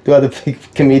put the other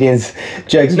comedians'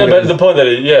 jokes. No, but the point that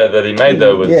he made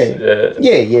though was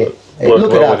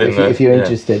look it up if you're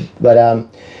interested. But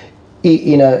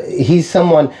you know, he's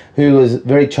someone who was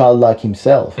very childlike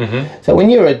himself. So when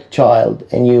you're a child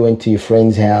and you went to your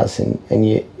friend's house and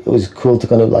it was cool to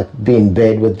kind of like be in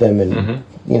bed with them and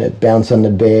you know, bounce on the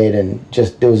bed, and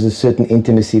just there was a certain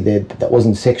intimacy there that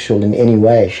wasn't sexual in any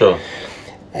way. Sure.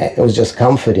 It was just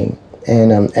comforting.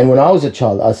 And when I was a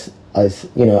child,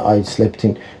 I slept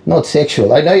in, not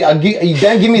sexual. I know you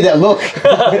don't give me that look.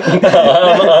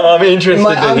 I'm interested.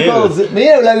 My uncles, you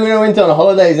know, like when I went on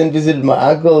holidays and visited my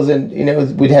uncles, and you know,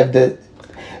 we'd have the.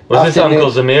 Was this Uncle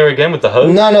Zamir again with the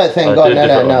hose? No, thank God,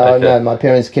 no. My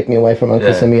parents kept me away from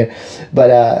Uncle Zamir, but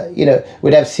you know,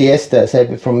 we'd have siesta,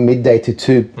 say from midday to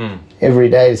 2 every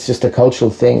day. It's just a cultural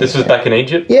thing. This was back in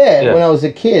Egypt. Yeah, when I was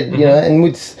a kid, you know, and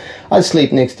I'd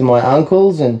sleep next to my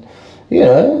uncles, and you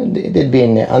know, they'd be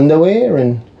in their underwear,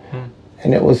 and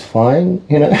it was fine,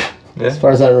 you know, as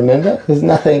far as I remember. There's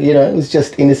nothing, you know, it was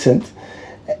just innocent,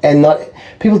 and not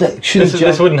people that shouldn't.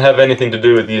 This wouldn't have anything to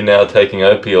do with you now taking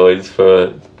opioids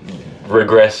for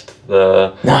regressed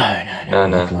the.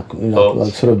 No.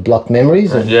 Like sort of blocked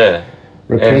memories. And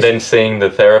and then seeing the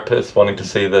therapist, wanting to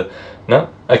see the. No,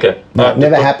 okay. No,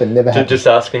 never happened. Just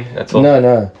asking. That's all.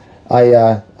 No. I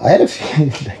had a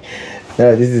few.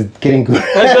 No, this is getting good.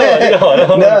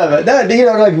 No, you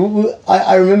know, like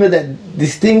I remember that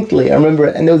distinctly. I remember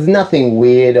it, and there was nothing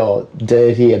weird or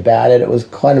dirty about it. It was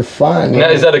kind of fun. Now,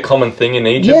 is that a common thing in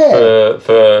Egypt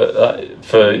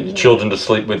for children to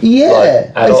sleep with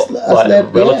like adult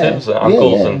relatives,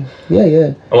 uncles, and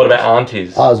And what about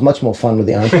aunties? Oh, it was much more fun with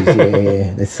the aunties.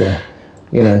 That's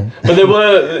you know. But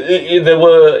there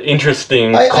were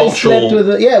interesting cultural.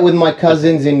 I slept with my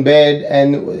cousins in bed,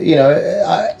 and you know,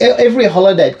 every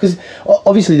holiday, because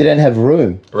obviously they don't have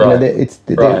room. Right.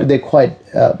 You know, they're quite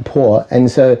poor, and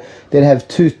so they'd have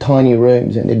 2 tiny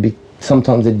rooms, and there'd be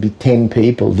sometimes there'd be 10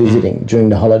 people visiting during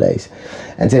the holidays,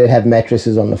 and so they'd have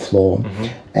mattresses on the floor,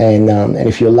 and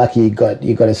if you're lucky, you got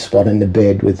a spot in the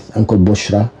bed with Uncle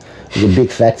Bushra. He's a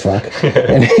big fat fuck,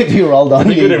 and if you rolled on,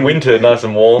 it'd be good in winter, nice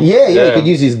and warm. Yeah, you could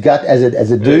use his gut as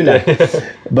a doona.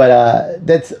 But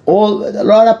that's all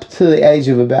right up to the age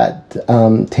of about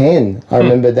 10. I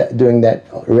remember doing that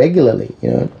regularly.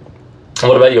 You know.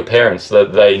 What about your parents?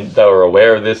 That they were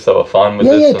aware of this, they were fine with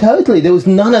this? Yeah, totally. There was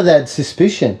none of that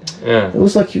suspicion. Yeah. It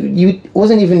was like you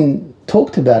wasn't even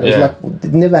talked about. It was like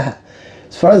it never.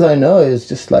 As far as I know, it was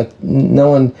just like no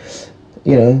one.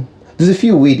 You know, there's a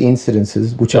few weird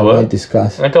incidences which I won't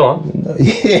discuss. Go on.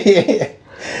 Yeah.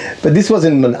 But this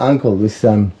wasn't an uncle. This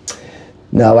no,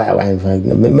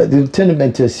 it turned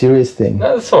into a serious thing.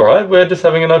 No, that's all right. We're just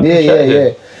having an open chat here.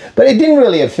 Yeah. But it didn't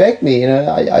really affect me, you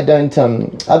know. I don't.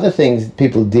 Other things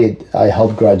people did, I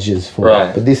held grudges for.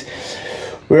 Right. But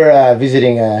we're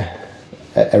visiting a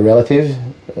relative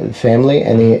family,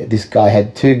 and this guy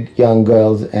had 2 young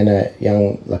girls and a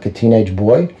teenage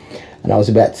boy, and I was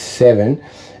about 7,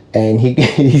 and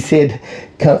he said,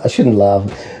 I shouldn't laugh,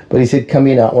 but he said, "Come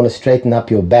in, I want to straighten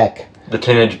up your back." The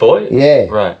teenage boy? Yeah.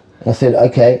 Right. I said,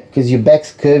 "Okay, because your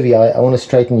back's curvy. I want to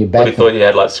straighten your back." What, he thought you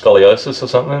had like scoliosis or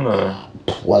something? Or?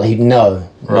 Well, no.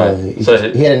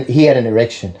 So he had an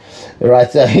erection,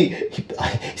 right? So he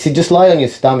said, "Just lie on your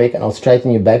stomach, and I'll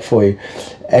straighten your back for you."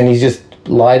 And he's just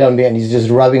lied on me, and he's just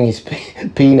rubbing his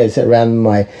penis around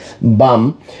my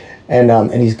bum,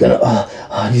 and he's gonna,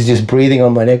 he's just breathing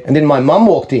on my neck. And then my mum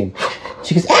walked in.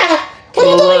 She goes, "What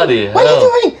are you doing? What are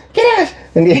you doing? Get out!"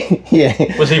 And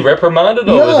yeah. Was he reprimanded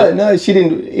or no, she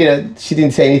didn't. You know, she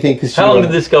didn't say anything because. How long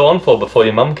did this go on for before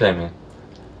your mum came in?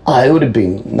 It would have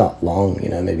been not long, you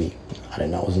know, maybe, I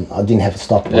don't know, I didn't have a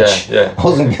stopwatch. Yeah. I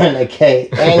wasn't going, okay,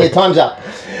 and your time's up.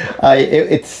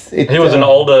 He was an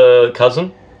older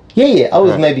cousin? Yeah, I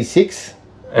was maybe 6.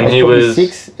 And he was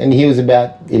 6, and he was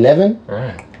about 11.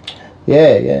 Right.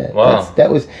 Yeah. Wow.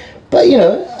 That was, but you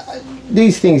know,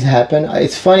 these things happen.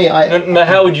 It's funny. Now,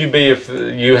 how would you be if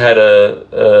you had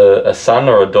a son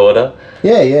or a daughter?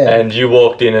 Yeah. And you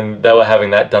walked in and they were having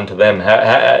that done to them.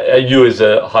 How you as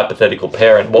a hypothetical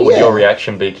parent, what would your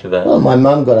reaction be to that? Well, my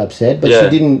mum got upset, but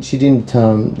she didn't.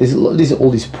 There's all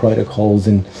these protocols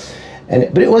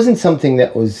but it wasn't something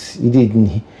that you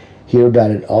didn't hear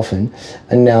about it often.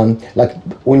 And like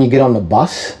when you get on the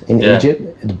bus in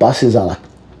Egypt, the buses are like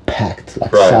packed,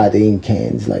 like sardine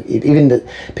cans, like even the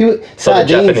people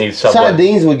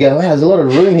sardines would go, wow, there's a lot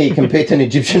of room here compared to an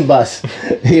Egyptian bus,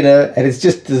 you know, and it's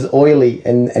just as oily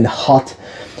and hot,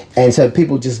 and so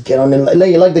people just get on and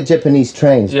like the Japanese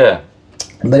trains. Yeah.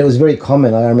 But it was very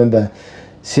common. I remember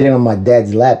sitting on my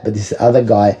dad's lap, but this other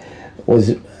guy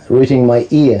was rooting my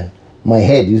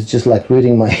head. He was just like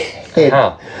rooting my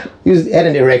head. He had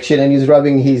an erection and he was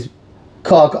rubbing his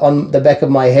cock on the back of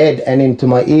my head and into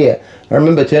my ear. I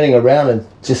remember turning around and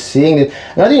just seeing it,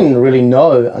 and I didn't really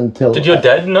know until. Did your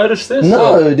dad notice this?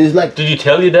 No, there's like. Did you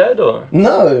tell your dad or?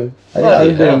 No, I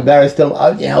was embarrassed.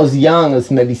 I was young. I was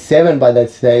maybe 7 by that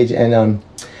stage, and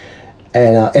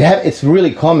it's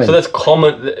really common. So that's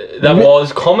common. That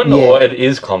was common, or it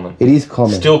is common. It is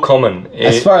common. Still common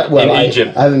in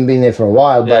Egypt. I haven't been there for a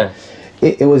while, but.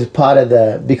 It was part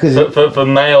of because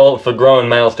for grown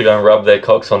males to go and rub their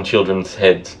cocks on children's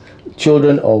heads,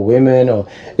 children or women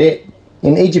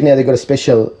in Egypt now they've got a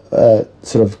special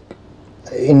sort of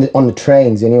on the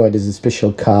trains anyway. There's a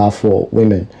special car for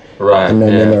women, right? And no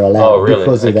men are allowed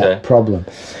because of that problem.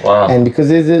 Wow! And because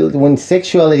when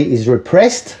sexuality is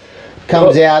repressed,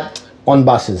 comes out. On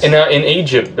buses. In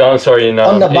Egypt, on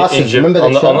the buses. Egypt, remember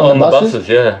that show on the buses?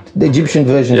 Yeah. The Egyptian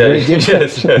version is very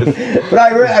different. Yes. But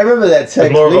I remember that so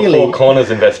it's more clearly. Of a Four Corners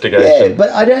investigation. Yeah,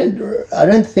 but I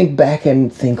don't think back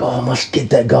and think, I must get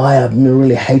that guy. I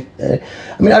really hate. I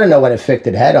mean, I don't know what effect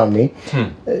it had on me.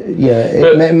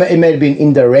 It may have been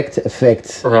indirect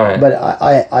effects. Right. But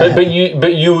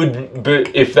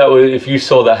if you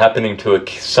saw that happening to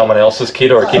someone else's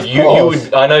kid or a kid, you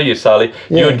would. I know you, Saleh.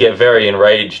 You would get very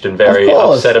enraged and very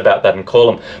upset about that and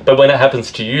call them. But when it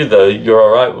happens to you, though, you're all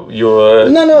right.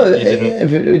 No.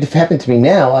 If it happened to me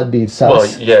now, I'd be sus. Well,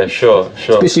 yeah, sure.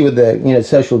 Especially with the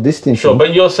social distancing. Sure,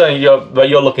 but you're saying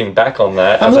you're looking back on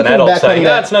that as an adult, saying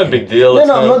that's no big deal.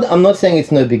 I'm not saying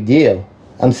it's no big deal.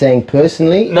 I'm saying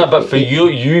personally. No, but for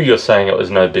you're saying it was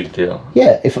no big deal.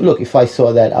 Yeah. If I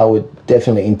saw that, I would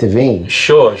definitely intervene.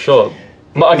 Sure.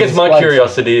 I guess my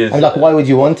curiosity is. I'm like, why would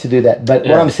you want to do that? But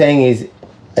what I'm saying is.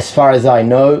 As far as I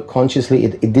know, consciously,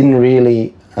 it didn't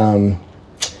really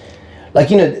like,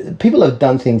 you know, people have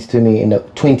done things to me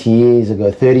 20 years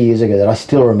ago, 30 years ago that I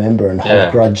still remember and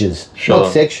hold grudges. Sure.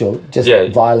 Not sexual, just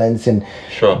violence and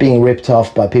being ripped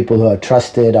off by people who I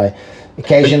trusted.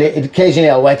 Occasionally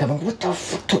I'll wake up and what the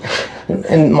fuck?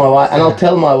 And my wife, and I'll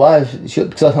tell my wife,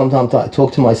 because sometimes I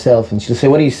talk to myself and she'll say,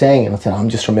 what are you saying? And I'll say, I'm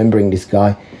just remembering this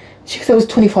guy. She goes, that was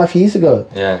 25 years ago.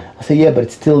 Yeah. I say, yeah, but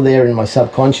it's still there in my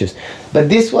subconscious. But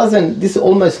this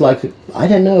almost like, I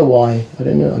don't know why. I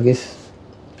don't know, I guess.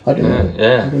 I don't know.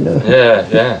 Yeah. I don't know.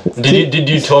 Yeah. Did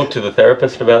you talk to the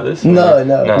therapist about this? No, I've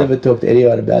never talked to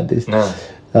anyone about this. No.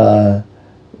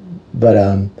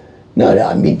 No,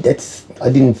 I mean, I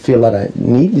didn't feel like I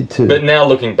needed to. But now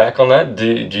looking back on that, do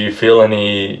you feel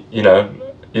any, you know,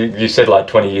 you said like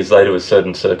 20 years later with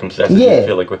certain circumstances,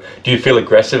 do you feel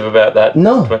aggressive about that?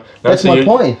 No, that's my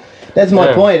point. That's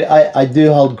my point. I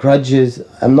do hold grudges.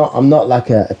 I'm not like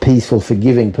a peaceful,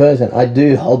 forgiving person. I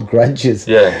do hold grudges.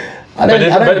 Yeah.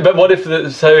 But what if,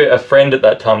 a friend at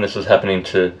that time this was happening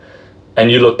to, and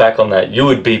you look back on that, you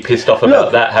would be pissed off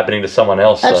about that happening to someone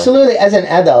else. Absolutely. As an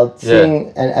adult,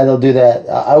 seeing an adult do that,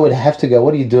 I would have to go,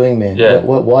 what are you doing, man? Yeah.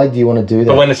 Why do you want to do that?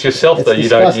 But when it's yourself, though, you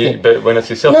don't. But when it's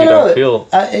yourself, you don't feel.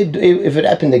 If it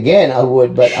happened again, I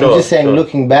would. But I'm just saying,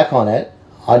 looking back on it,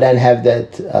 I don't have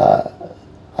that.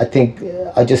 I think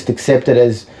I just accept it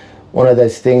as one of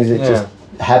those things that just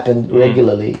happened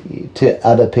regularly to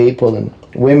other people and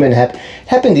women.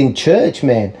 Happened in church,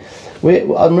 man.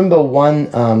 I remember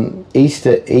one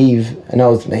Easter Eve, and I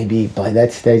was maybe by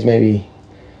that stage maybe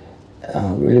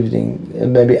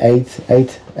maybe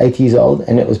eight years old,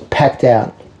 and it was packed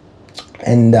out,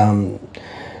 and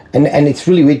it's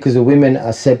really weird because the women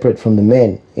are separate from the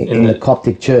men in the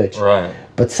Coptic church, right?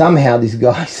 But somehow this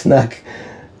guy snuck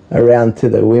around to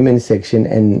the women's section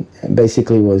and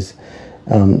basically was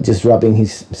just rubbing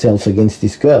himself against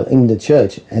this girl in the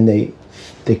church, and they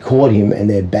caught him and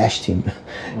they bashed him.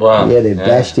 Wow. Yeah, they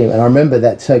bashed him, and I remember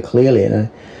that so clearly. And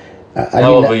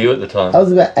how old were you at the time? I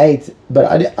was about 8, but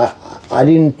I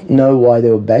didn't know why they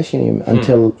were bashing him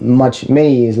until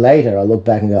many years later. I look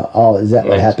back and go, oh, is that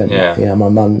what happened? Yeah. You know, my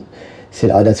mum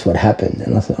said, oh, that's what happened,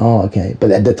 and I thought, oh, okay.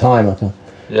 But at the time, I thought,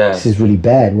 this is really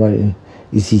bad.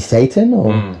 Is he Satan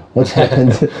or what's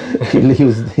happened?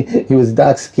 he was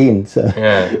dark skinned, so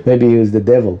maybe he was the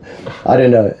devil. I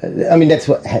don't know. I mean, that's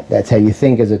how you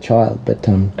think as a child. But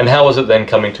and how was it then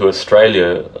coming to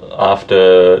Australia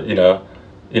after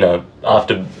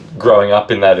after growing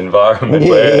up in that environment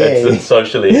where it's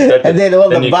socially accepted? And then all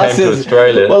the buses. Came to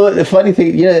Australia. Well, the funny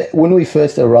thing, when we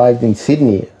first arrived in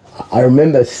Sydney, I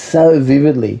remember so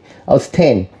vividly. I was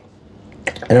 10.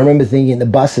 And I remember thinking the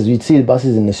buses, you'd see the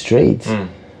buses in the streets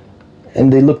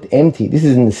and they looked empty. This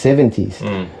is in the 70s.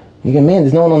 You go, man,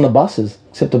 there's no one on the buses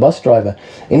except the bus driver.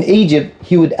 In Egypt,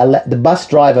 the bus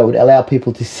driver would allow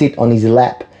people to sit on his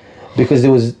lap because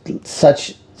there was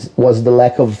the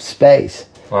lack of space.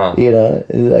 Wow. You know,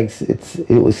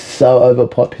 it was so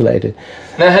overpopulated.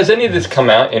 Now, has any of this come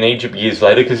out in Egypt years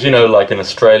later? Because, like in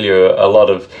Australia, a lot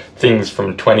of things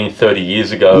from 20, 30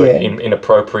 years ago,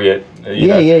 inappropriate.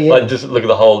 Like, just look at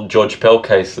the whole George Pell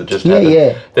case that just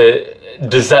happened.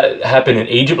 Does that happen in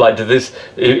Egypt? Like,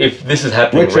 if this is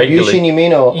happening regularly? You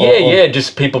mean? Or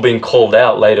just people being called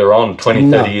out later on,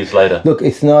 20, 30 years later. Look,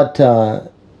 it's not...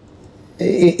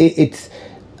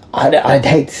 I'd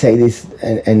hate to say this,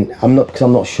 and I'm not, because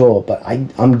I'm not sure, but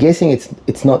I'm guessing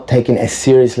it's not taken as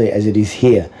seriously as it is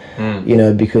here,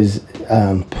 because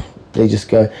they just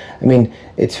go. I mean,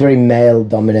 it's very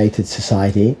male-dominated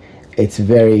society. It's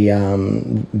very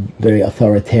very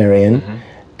authoritarian,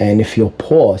 and if you're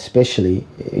poor, especially,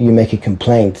 you make a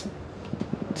complaint.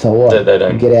 So what? They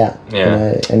don't get out.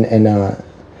 Yeah.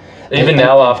 Even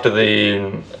now, after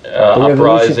the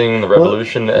uprising, the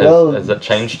revolution, has that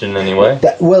changed in any way?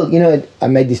 I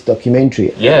made this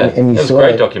documentary. Yeah, and it was a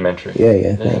great documentary.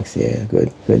 Yeah, thanks. Yeah,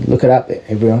 good. Look it up,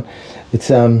 everyone.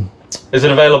 It's Is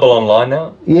it available online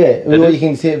now? Yeah, you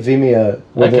can see it Vimeo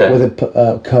with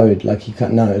a code. Like you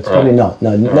can't. No, it's probably not.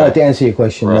 No. To answer your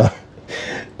question, no.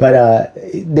 But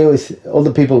there was all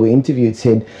the people we interviewed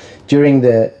said during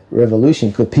the revolution,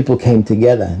 because people came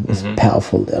together. It's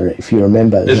powerful, if you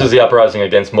remember. This was the uprising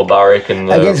against Mubarak.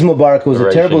 Against Mubarak, who was a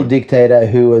terrible dictator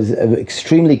who was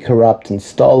extremely corrupt and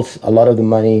stole a lot of the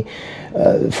money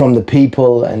from the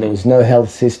people, and there was no health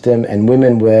system, and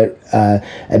women were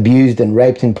abused and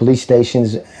raped in police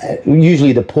stations,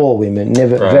 usually the poor women,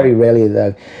 very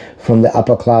rarely from the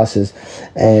upper classes.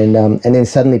 And then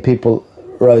suddenly people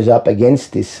rose up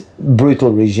against this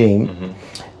brutal regime.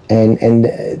 And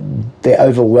they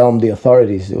overwhelmed the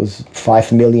authorities. There was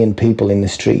 5 million people in the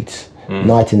streets,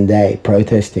 night and day,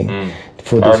 protesting.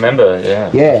 for this. I remember, yeah.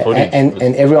 Yeah,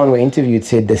 and everyone we interviewed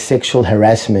said the sexual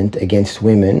harassment against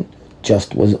women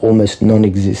just was almost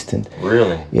non-existent.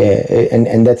 Really? Yeah,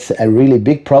 and that's a really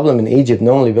big problem in Egypt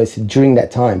normally, but during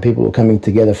that time people were coming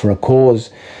together for a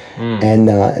cause, and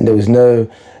there was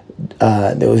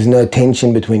no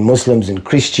tension between Muslims and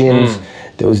Christians.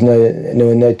 There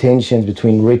were no tensions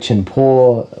between rich and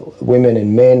poor, women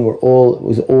and men. It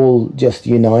was all just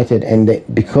united, and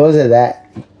because of that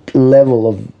level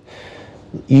of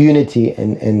unity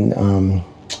and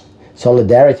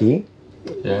solidarity,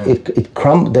 it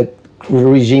crumbled. The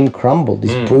regime crumbled.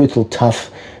 This brutal,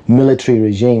 tough military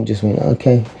regime just went,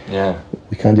 okay,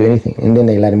 we can't do anything, and then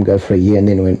they let him go for a year, and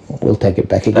then went, we'll take it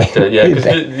back again.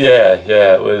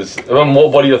 It was.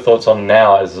 What are your thoughts on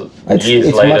now? As years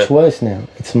it's later, much worse now.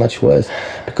 It's much worse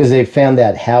because they found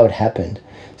out how it happened.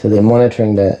 So they're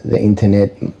monitoring the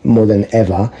internet more than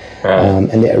ever,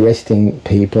 and they're arresting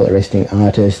people, arresting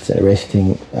artists,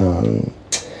 arresting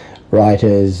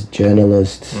writers,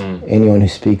 journalists, anyone who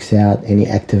speaks out, any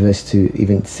activist who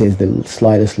even says the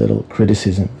slightest little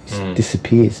criticism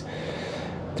disappears.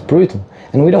 It's brutal,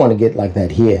 and we don't want to get like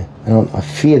that here. I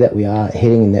fear that we are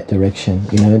heading in that direction.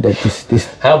 You know, that this.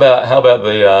 How about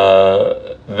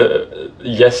the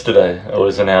yesterday it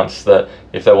was announced that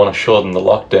if they want to shorten the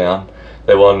lockdown,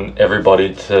 they want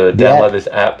everybody to download this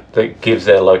app that gives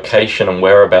their location and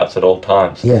whereabouts at all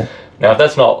times. Yeah. Now, if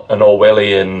that's not an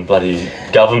Orwellian bloody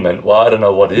government, well, I don't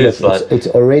know what is. Look,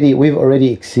 we've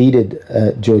already exceeded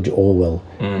George Orwell,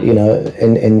 you know,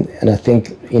 and I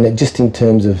think, you know, just in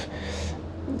terms of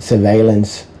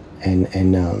surveillance and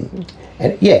you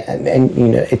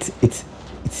know, it's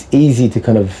easy to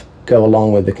kind of go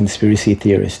along with the conspiracy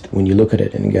theorist when you look at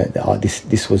it and go, oh,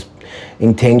 this was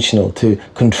intentional to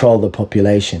control the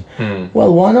population.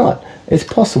 Well, why not? It's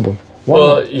possible.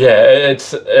 It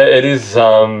is.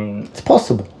 It's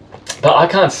possible. But I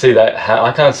can't see that.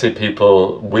 I can't see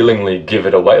people willingly give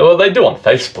it away. Well, they do on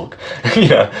Facebook. You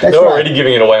know, they're already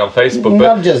giving it away on Facebook.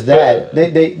 Not just that.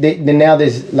 They now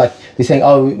there's like they're saying,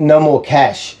 oh, no more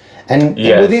cash, and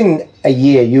within a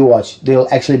year, you watch, there'll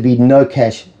actually be no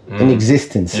cash in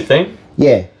existence. You think?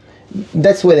 Yeah.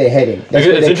 That's where they're heading. That's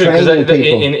where it's interesting because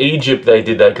in Egypt they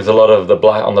did that because a lot of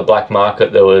on the black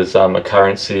market there was a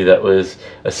currency that was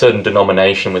a certain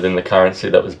denomination within the currency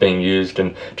that was being used,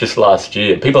 and just last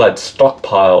year people had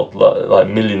stockpiled like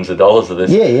millions of dollars of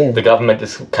this. The government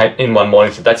just came in one morning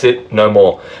and said that's it, no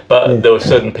more. But there were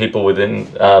certain people within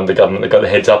the government that got the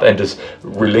heads up and just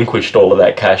relinquished all of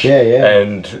that cash.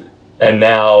 And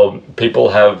now people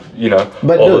have, you know.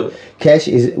 But look, cash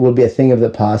will be a thing of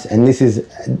the past, and this is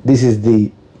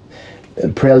the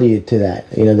prelude to that.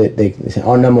 You know, they say,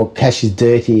 oh, no more cash is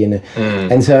dirty,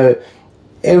 and so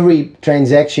every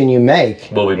transaction you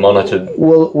make will be monitored,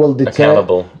 will determine,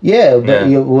 accountable.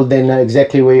 You will then know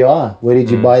exactly where you are. Where did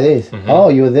you buy this? Oh,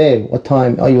 you were there. What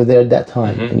time? Oh, you were there at that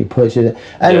time, and you purchased it,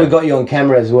 and we got you on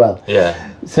camera as well.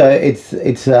 So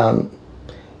it's.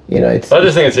 You know, I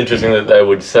just think it's interesting that they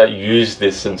would use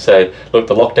this and say, look,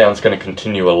 the lockdown's going to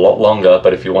continue a lot longer,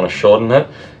 but if you want to shorten it,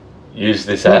 use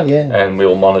this app and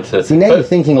we'll monitor. See, now you're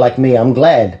thinking like me. I'm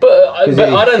glad. But I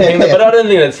don't think that. But I don't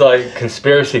think it's like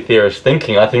conspiracy theorist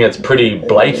thinking. I think it's pretty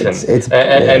blatant.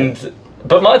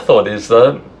 But my thought is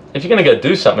though, if you're going to go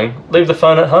do something, leave the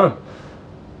phone at home.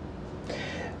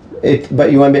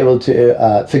 But you won't be able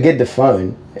to forget the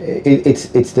phone. It's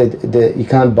the you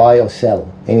can't buy or sell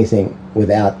anything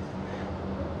without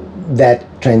that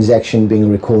transaction being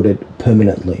recorded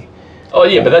permanently. Oh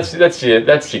yeah, but that's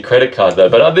your credit card though.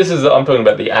 But I'm talking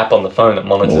about the app on the phone that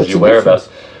monitors your whereabouts.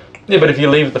 Yeah, but if you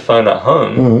leave the phone at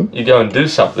home, you go and do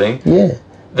something. Yeah.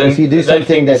 Then if you do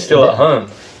something that's still at home.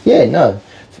 Yeah, no.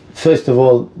 First of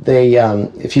all,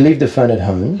 if you leave the phone at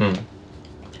home,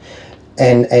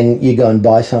 and you go and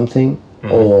buy something,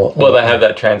 or they have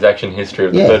that transaction history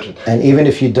of the purchase. And even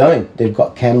if you don't, they've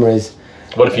got cameras.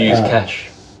 What if you use cash?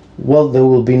 Well, there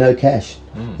will be no cash.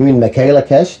 You mean Michaela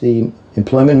Cash, the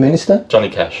employment minister? Johnny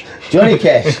Cash. Johnny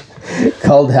Cash.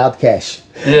 Cold hard cash.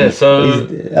 Yeah, so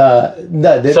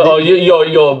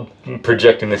you're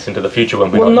projecting this into the future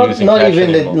when we're not using cash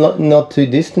anymore. Not too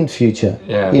distant future.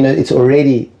 Yeah. You know, it's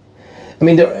already. I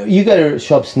mean, you go to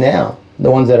shops now,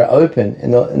 the ones that are open,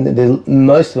 and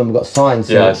most of them have got signs.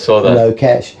 Yeah, I saw that. No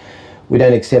cash. We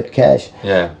don't accept cash.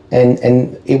 Yeah.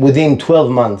 And within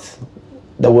 12 months,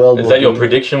 the world. Is that your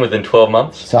prediction within 12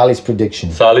 months? Saleh's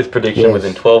prediction. Saleh's prediction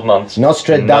within 12 months.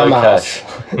 Nostradamus. No cash.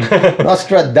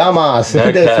 Nostradamus.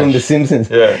 No That's from The Simpsons.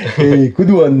 Yeah. Hey,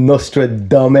 good one,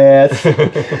 Nostradamus.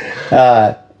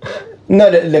 No,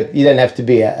 look, you don't have to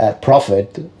be a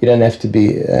prophet. You don't have to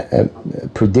be a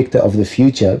predictor of the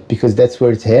future, because that's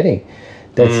where it's heading.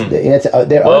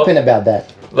 They're open about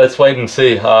that. Let's wait and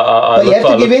see. But you have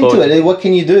to give into it. What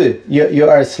can you do? You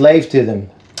are a slave to them.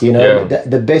 You know,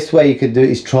 the best way you could do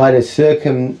is try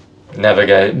to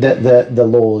navigate the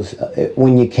laws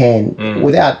when you can,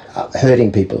 without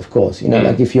hurting people, of course. You know,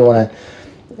 like if you want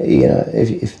to, you know,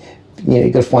 if you know,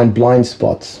 you got to find blind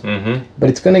spots. But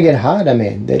it's going to get harder,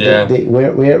 man.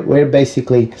 We're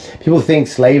basically, people think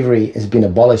slavery has been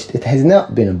abolished. It has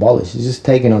not been abolished. It's just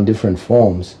taken on different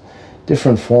forms,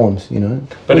 you know.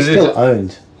 But we're still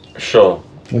owned. Sure.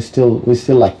 We're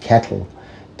still like cattle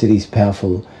to these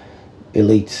powerful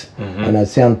elites. And I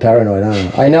sound paranoid,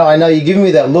 I know. You give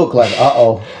me that look like,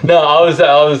 uh-oh. No, I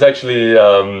was actually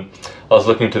I was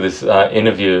looking to this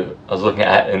interview. I was looking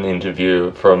at an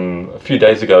interview from a few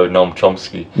days ago with Noam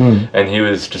Chomsky, and he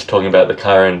was just talking about the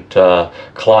current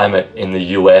climate in the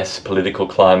US, political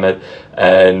climate,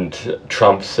 and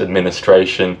Trump's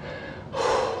administration.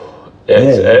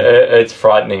 It's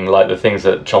frightening, like the things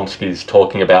that Chomsky's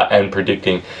talking about and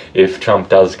predicting if Trump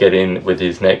does get in with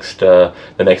his the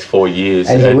next 4 years.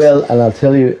 And he will, and I'll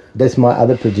tell you, that's my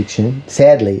other prediction.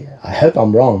 Sadly, I hope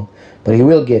I'm wrong, but he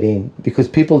will get in, because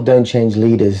people don't change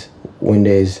leaders when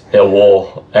there's a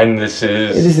war. And this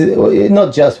is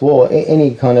not just war,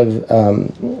 any kind of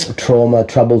trauma,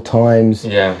 troubled times,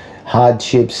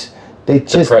 hardships. They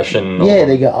just depression.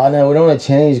 They go, oh no, we don't want to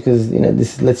change because, you know,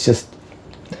 let's just.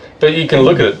 But you can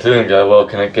look at it too and go, well,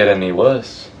 can it get any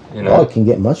worse? You know, it can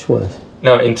get much worse.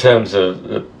 No, in terms of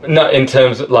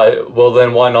like, well,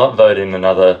 then why not vote in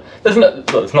another? It's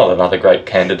not another great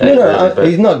candidate. No,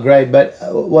 he's not great. But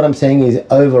what I'm saying is,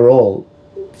 overall,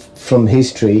 from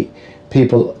history,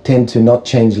 people tend to not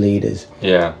change leaders.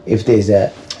 Yeah. If there's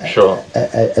a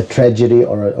tragedy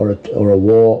or a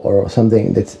war or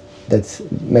something that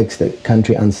makes the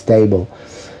country unstable.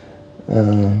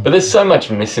 But there's so much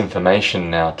misinformation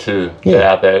now too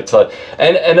out there. It's like,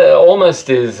 and it almost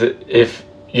is, if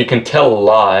you can tell a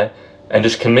lie and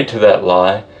just commit to that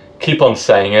lie, keep on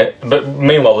saying it, but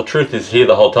meanwhile the truth is here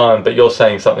the whole time, but you're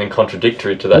saying something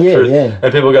contradictory to that truth,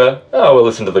 and people go, oh, well,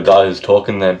 listen to the guy who's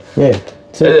talking then.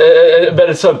 But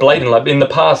it's so blatant. Like in the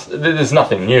past, there's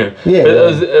nothing new. But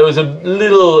it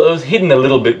was hidden a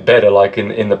little bit better, like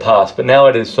in the past. But now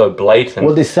it is so blatant.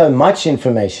 Well, there's so much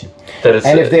information,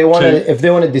 and if they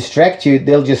want to distract you,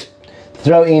 they'll just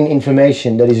throw in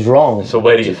information that is wrong. So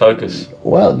where do you focus?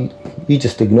 Well, you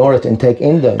just ignore it and take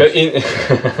Endos. But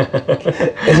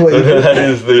that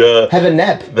is the have a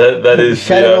nap. That is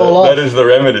that is the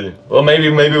remedy. Well, maybe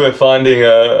we're finding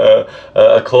a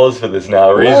cause for this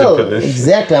now, a reason for this.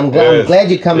 Exactly. I'm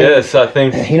glad you're coming. Yes, I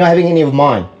think you're not having any of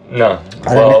mine. No.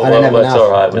 I don't have enough.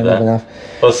 All right with that.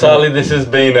 Well, Saleh, this has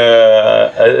been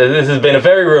a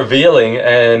very revealing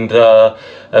and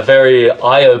a very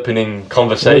eye-opening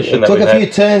conversation. It took a few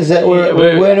turns that we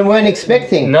weren't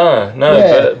expecting. No.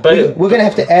 But we're going to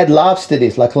have to add laughs to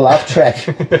this, like a laugh track.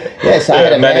 Yes, I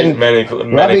had a man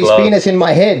rubbing his penis in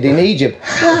my head in Egypt.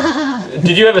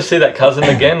 Did you ever see that cousin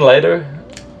again later?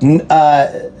 No.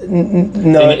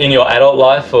 In your adult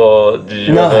life, or did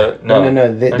you ever? No.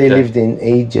 They lived in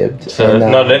Egypt. So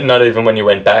not even when you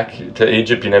went back to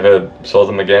Egypt, you never saw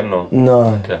them again, or?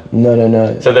 No. Okay.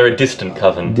 No. So they're a distant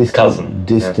cousin.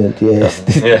 Distant, yes.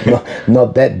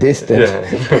 Not that distant. Yeah.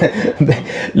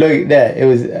 Look,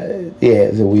 it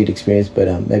was a weird experience, but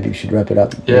maybe we should wrap it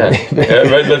up.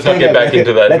 Let's not get back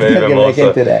into that.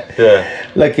 Yeah.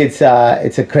 Look, it's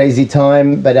a crazy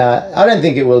time, but I don't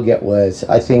think it will get worse.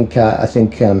 I think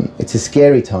it's a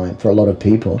scary time for a lot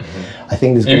because I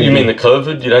think there's. You mean the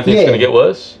COVID? You don't think it's going to get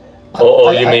worse?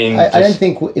 Or you mean? I don't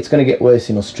think it's going to get worse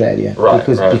in Australia,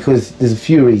 because there's a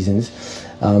few reasons.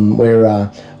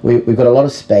 We've got a lot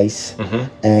of space,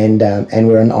 and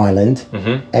we're an island,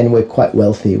 and we're quite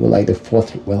wealthy. We're like the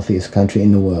 4th wealthiest country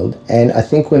in the world, and I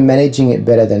think we're managing it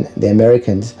better than the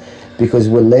Americans, because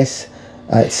we're less.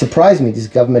 It surprised me. This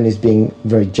government is being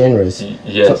very generous.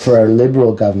 Yes. For a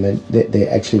liberal government, they're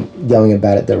actually going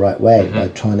about it the right way by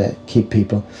trying to keep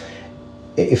people.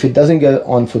 If it doesn't go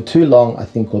on for too long, I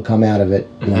think we'll come out of it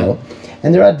well.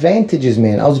 And there are advantages,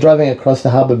 man. I was driving across the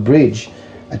Harbour Bridge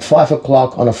at 5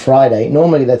 o'clock on a Friday.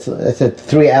 Normally that's a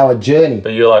 3-hour journey.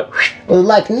 But you're like, well,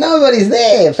 like nobody's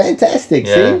there. Fantastic.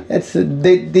 See,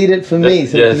 they did it for me.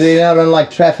 So they don't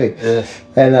like traffic. Yes.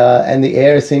 And the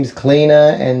air seems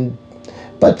cleaner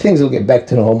But things will get back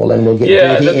to normal, and we'll get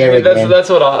dirty air again. That's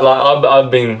what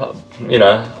I've been,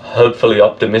 hopefully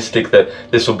optimistic that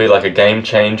this will be like a game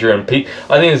changer, and I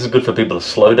think this is good for people to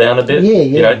slow down a bit.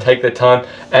 Take their time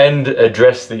and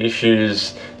address the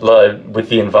issues with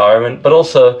the environment, but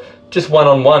also just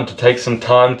one-on-one, to take some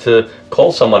time to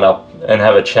call someone up and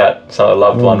have a chat, so a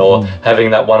loved one, or having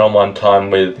that one-on-one time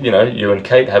with, you know, you and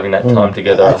Kate having that time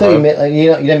together. I thought you meant,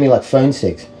 you don't mean like phone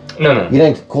sex. No. You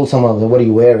don't call someone, what are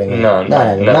you wearing? No.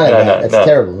 That's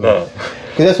terrible. No.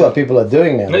 Because that's what people are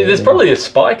doing now. There's probably a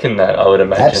spike in that, I would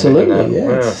imagine. Absolutely,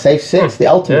 It's safe sex, the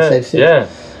ultimate safe sex. Yeah.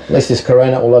 Unless there's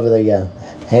corona all over the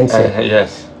handset.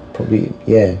 Yes. Probably,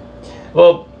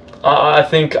 Well, I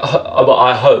think,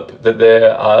 I hope that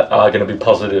there are going to be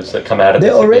positives that come out of this.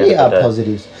 There already are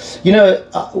positives. You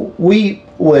know,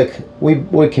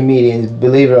 we're comedians,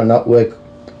 believe it or not, work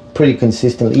pretty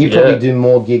consistently. You probably do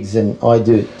more gigs than I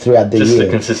do throughout the year. Just the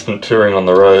consistent touring on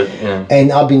the road,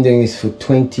 And I've been doing this for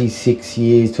 26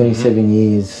 years, 27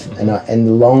 years, and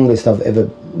the longest I've ever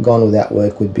gone without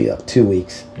work would be like 2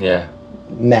 weeks. Yeah.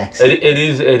 Max. It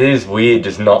is weird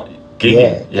just not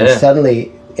gigging. Yeah. And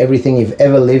suddenly everything you've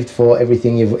ever lived for,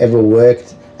 everything you've ever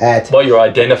worked at, what you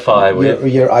identify with,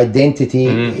 your identity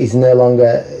is no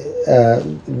longer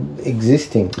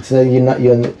existing. So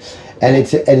and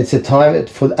it's a time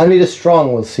for only the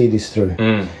strong will see this through.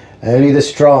 Only the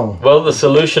strong. Well, the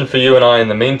solution for you and I in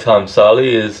the meantime, Saleh,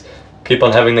 is keep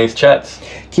on having these chats.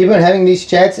 Keep on having these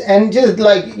chats, and just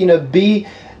like, you know,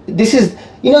 this is,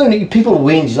 you know, people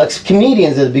whinge, like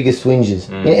comedians are the biggest whingers.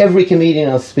 You know, every comedian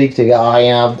I speak to go,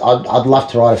 I'd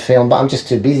love to write a film, but I'm just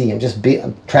too busy.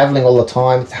 I'm traveling all the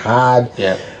time. It's hard.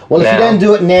 Yeah. Well, if you don't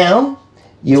do it now,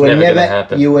 you were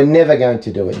never going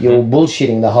to do it. You were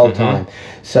bullshitting the whole time.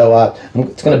 So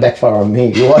it's going to backfire on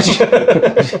me. You watch.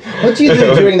 What do you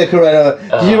do during the corona?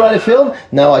 Did you write a film?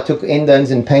 No, I took endones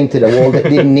and painted a wall that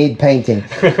didn't need painting,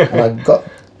 and I got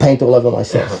paint all over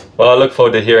myself. Well, I look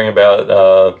forward to hearing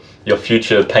about your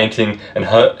future painting and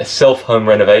self-home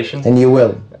renovation. And you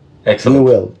will. Excellent. You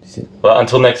will. Well,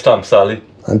 until next time, Saleh.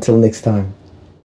 Until next time.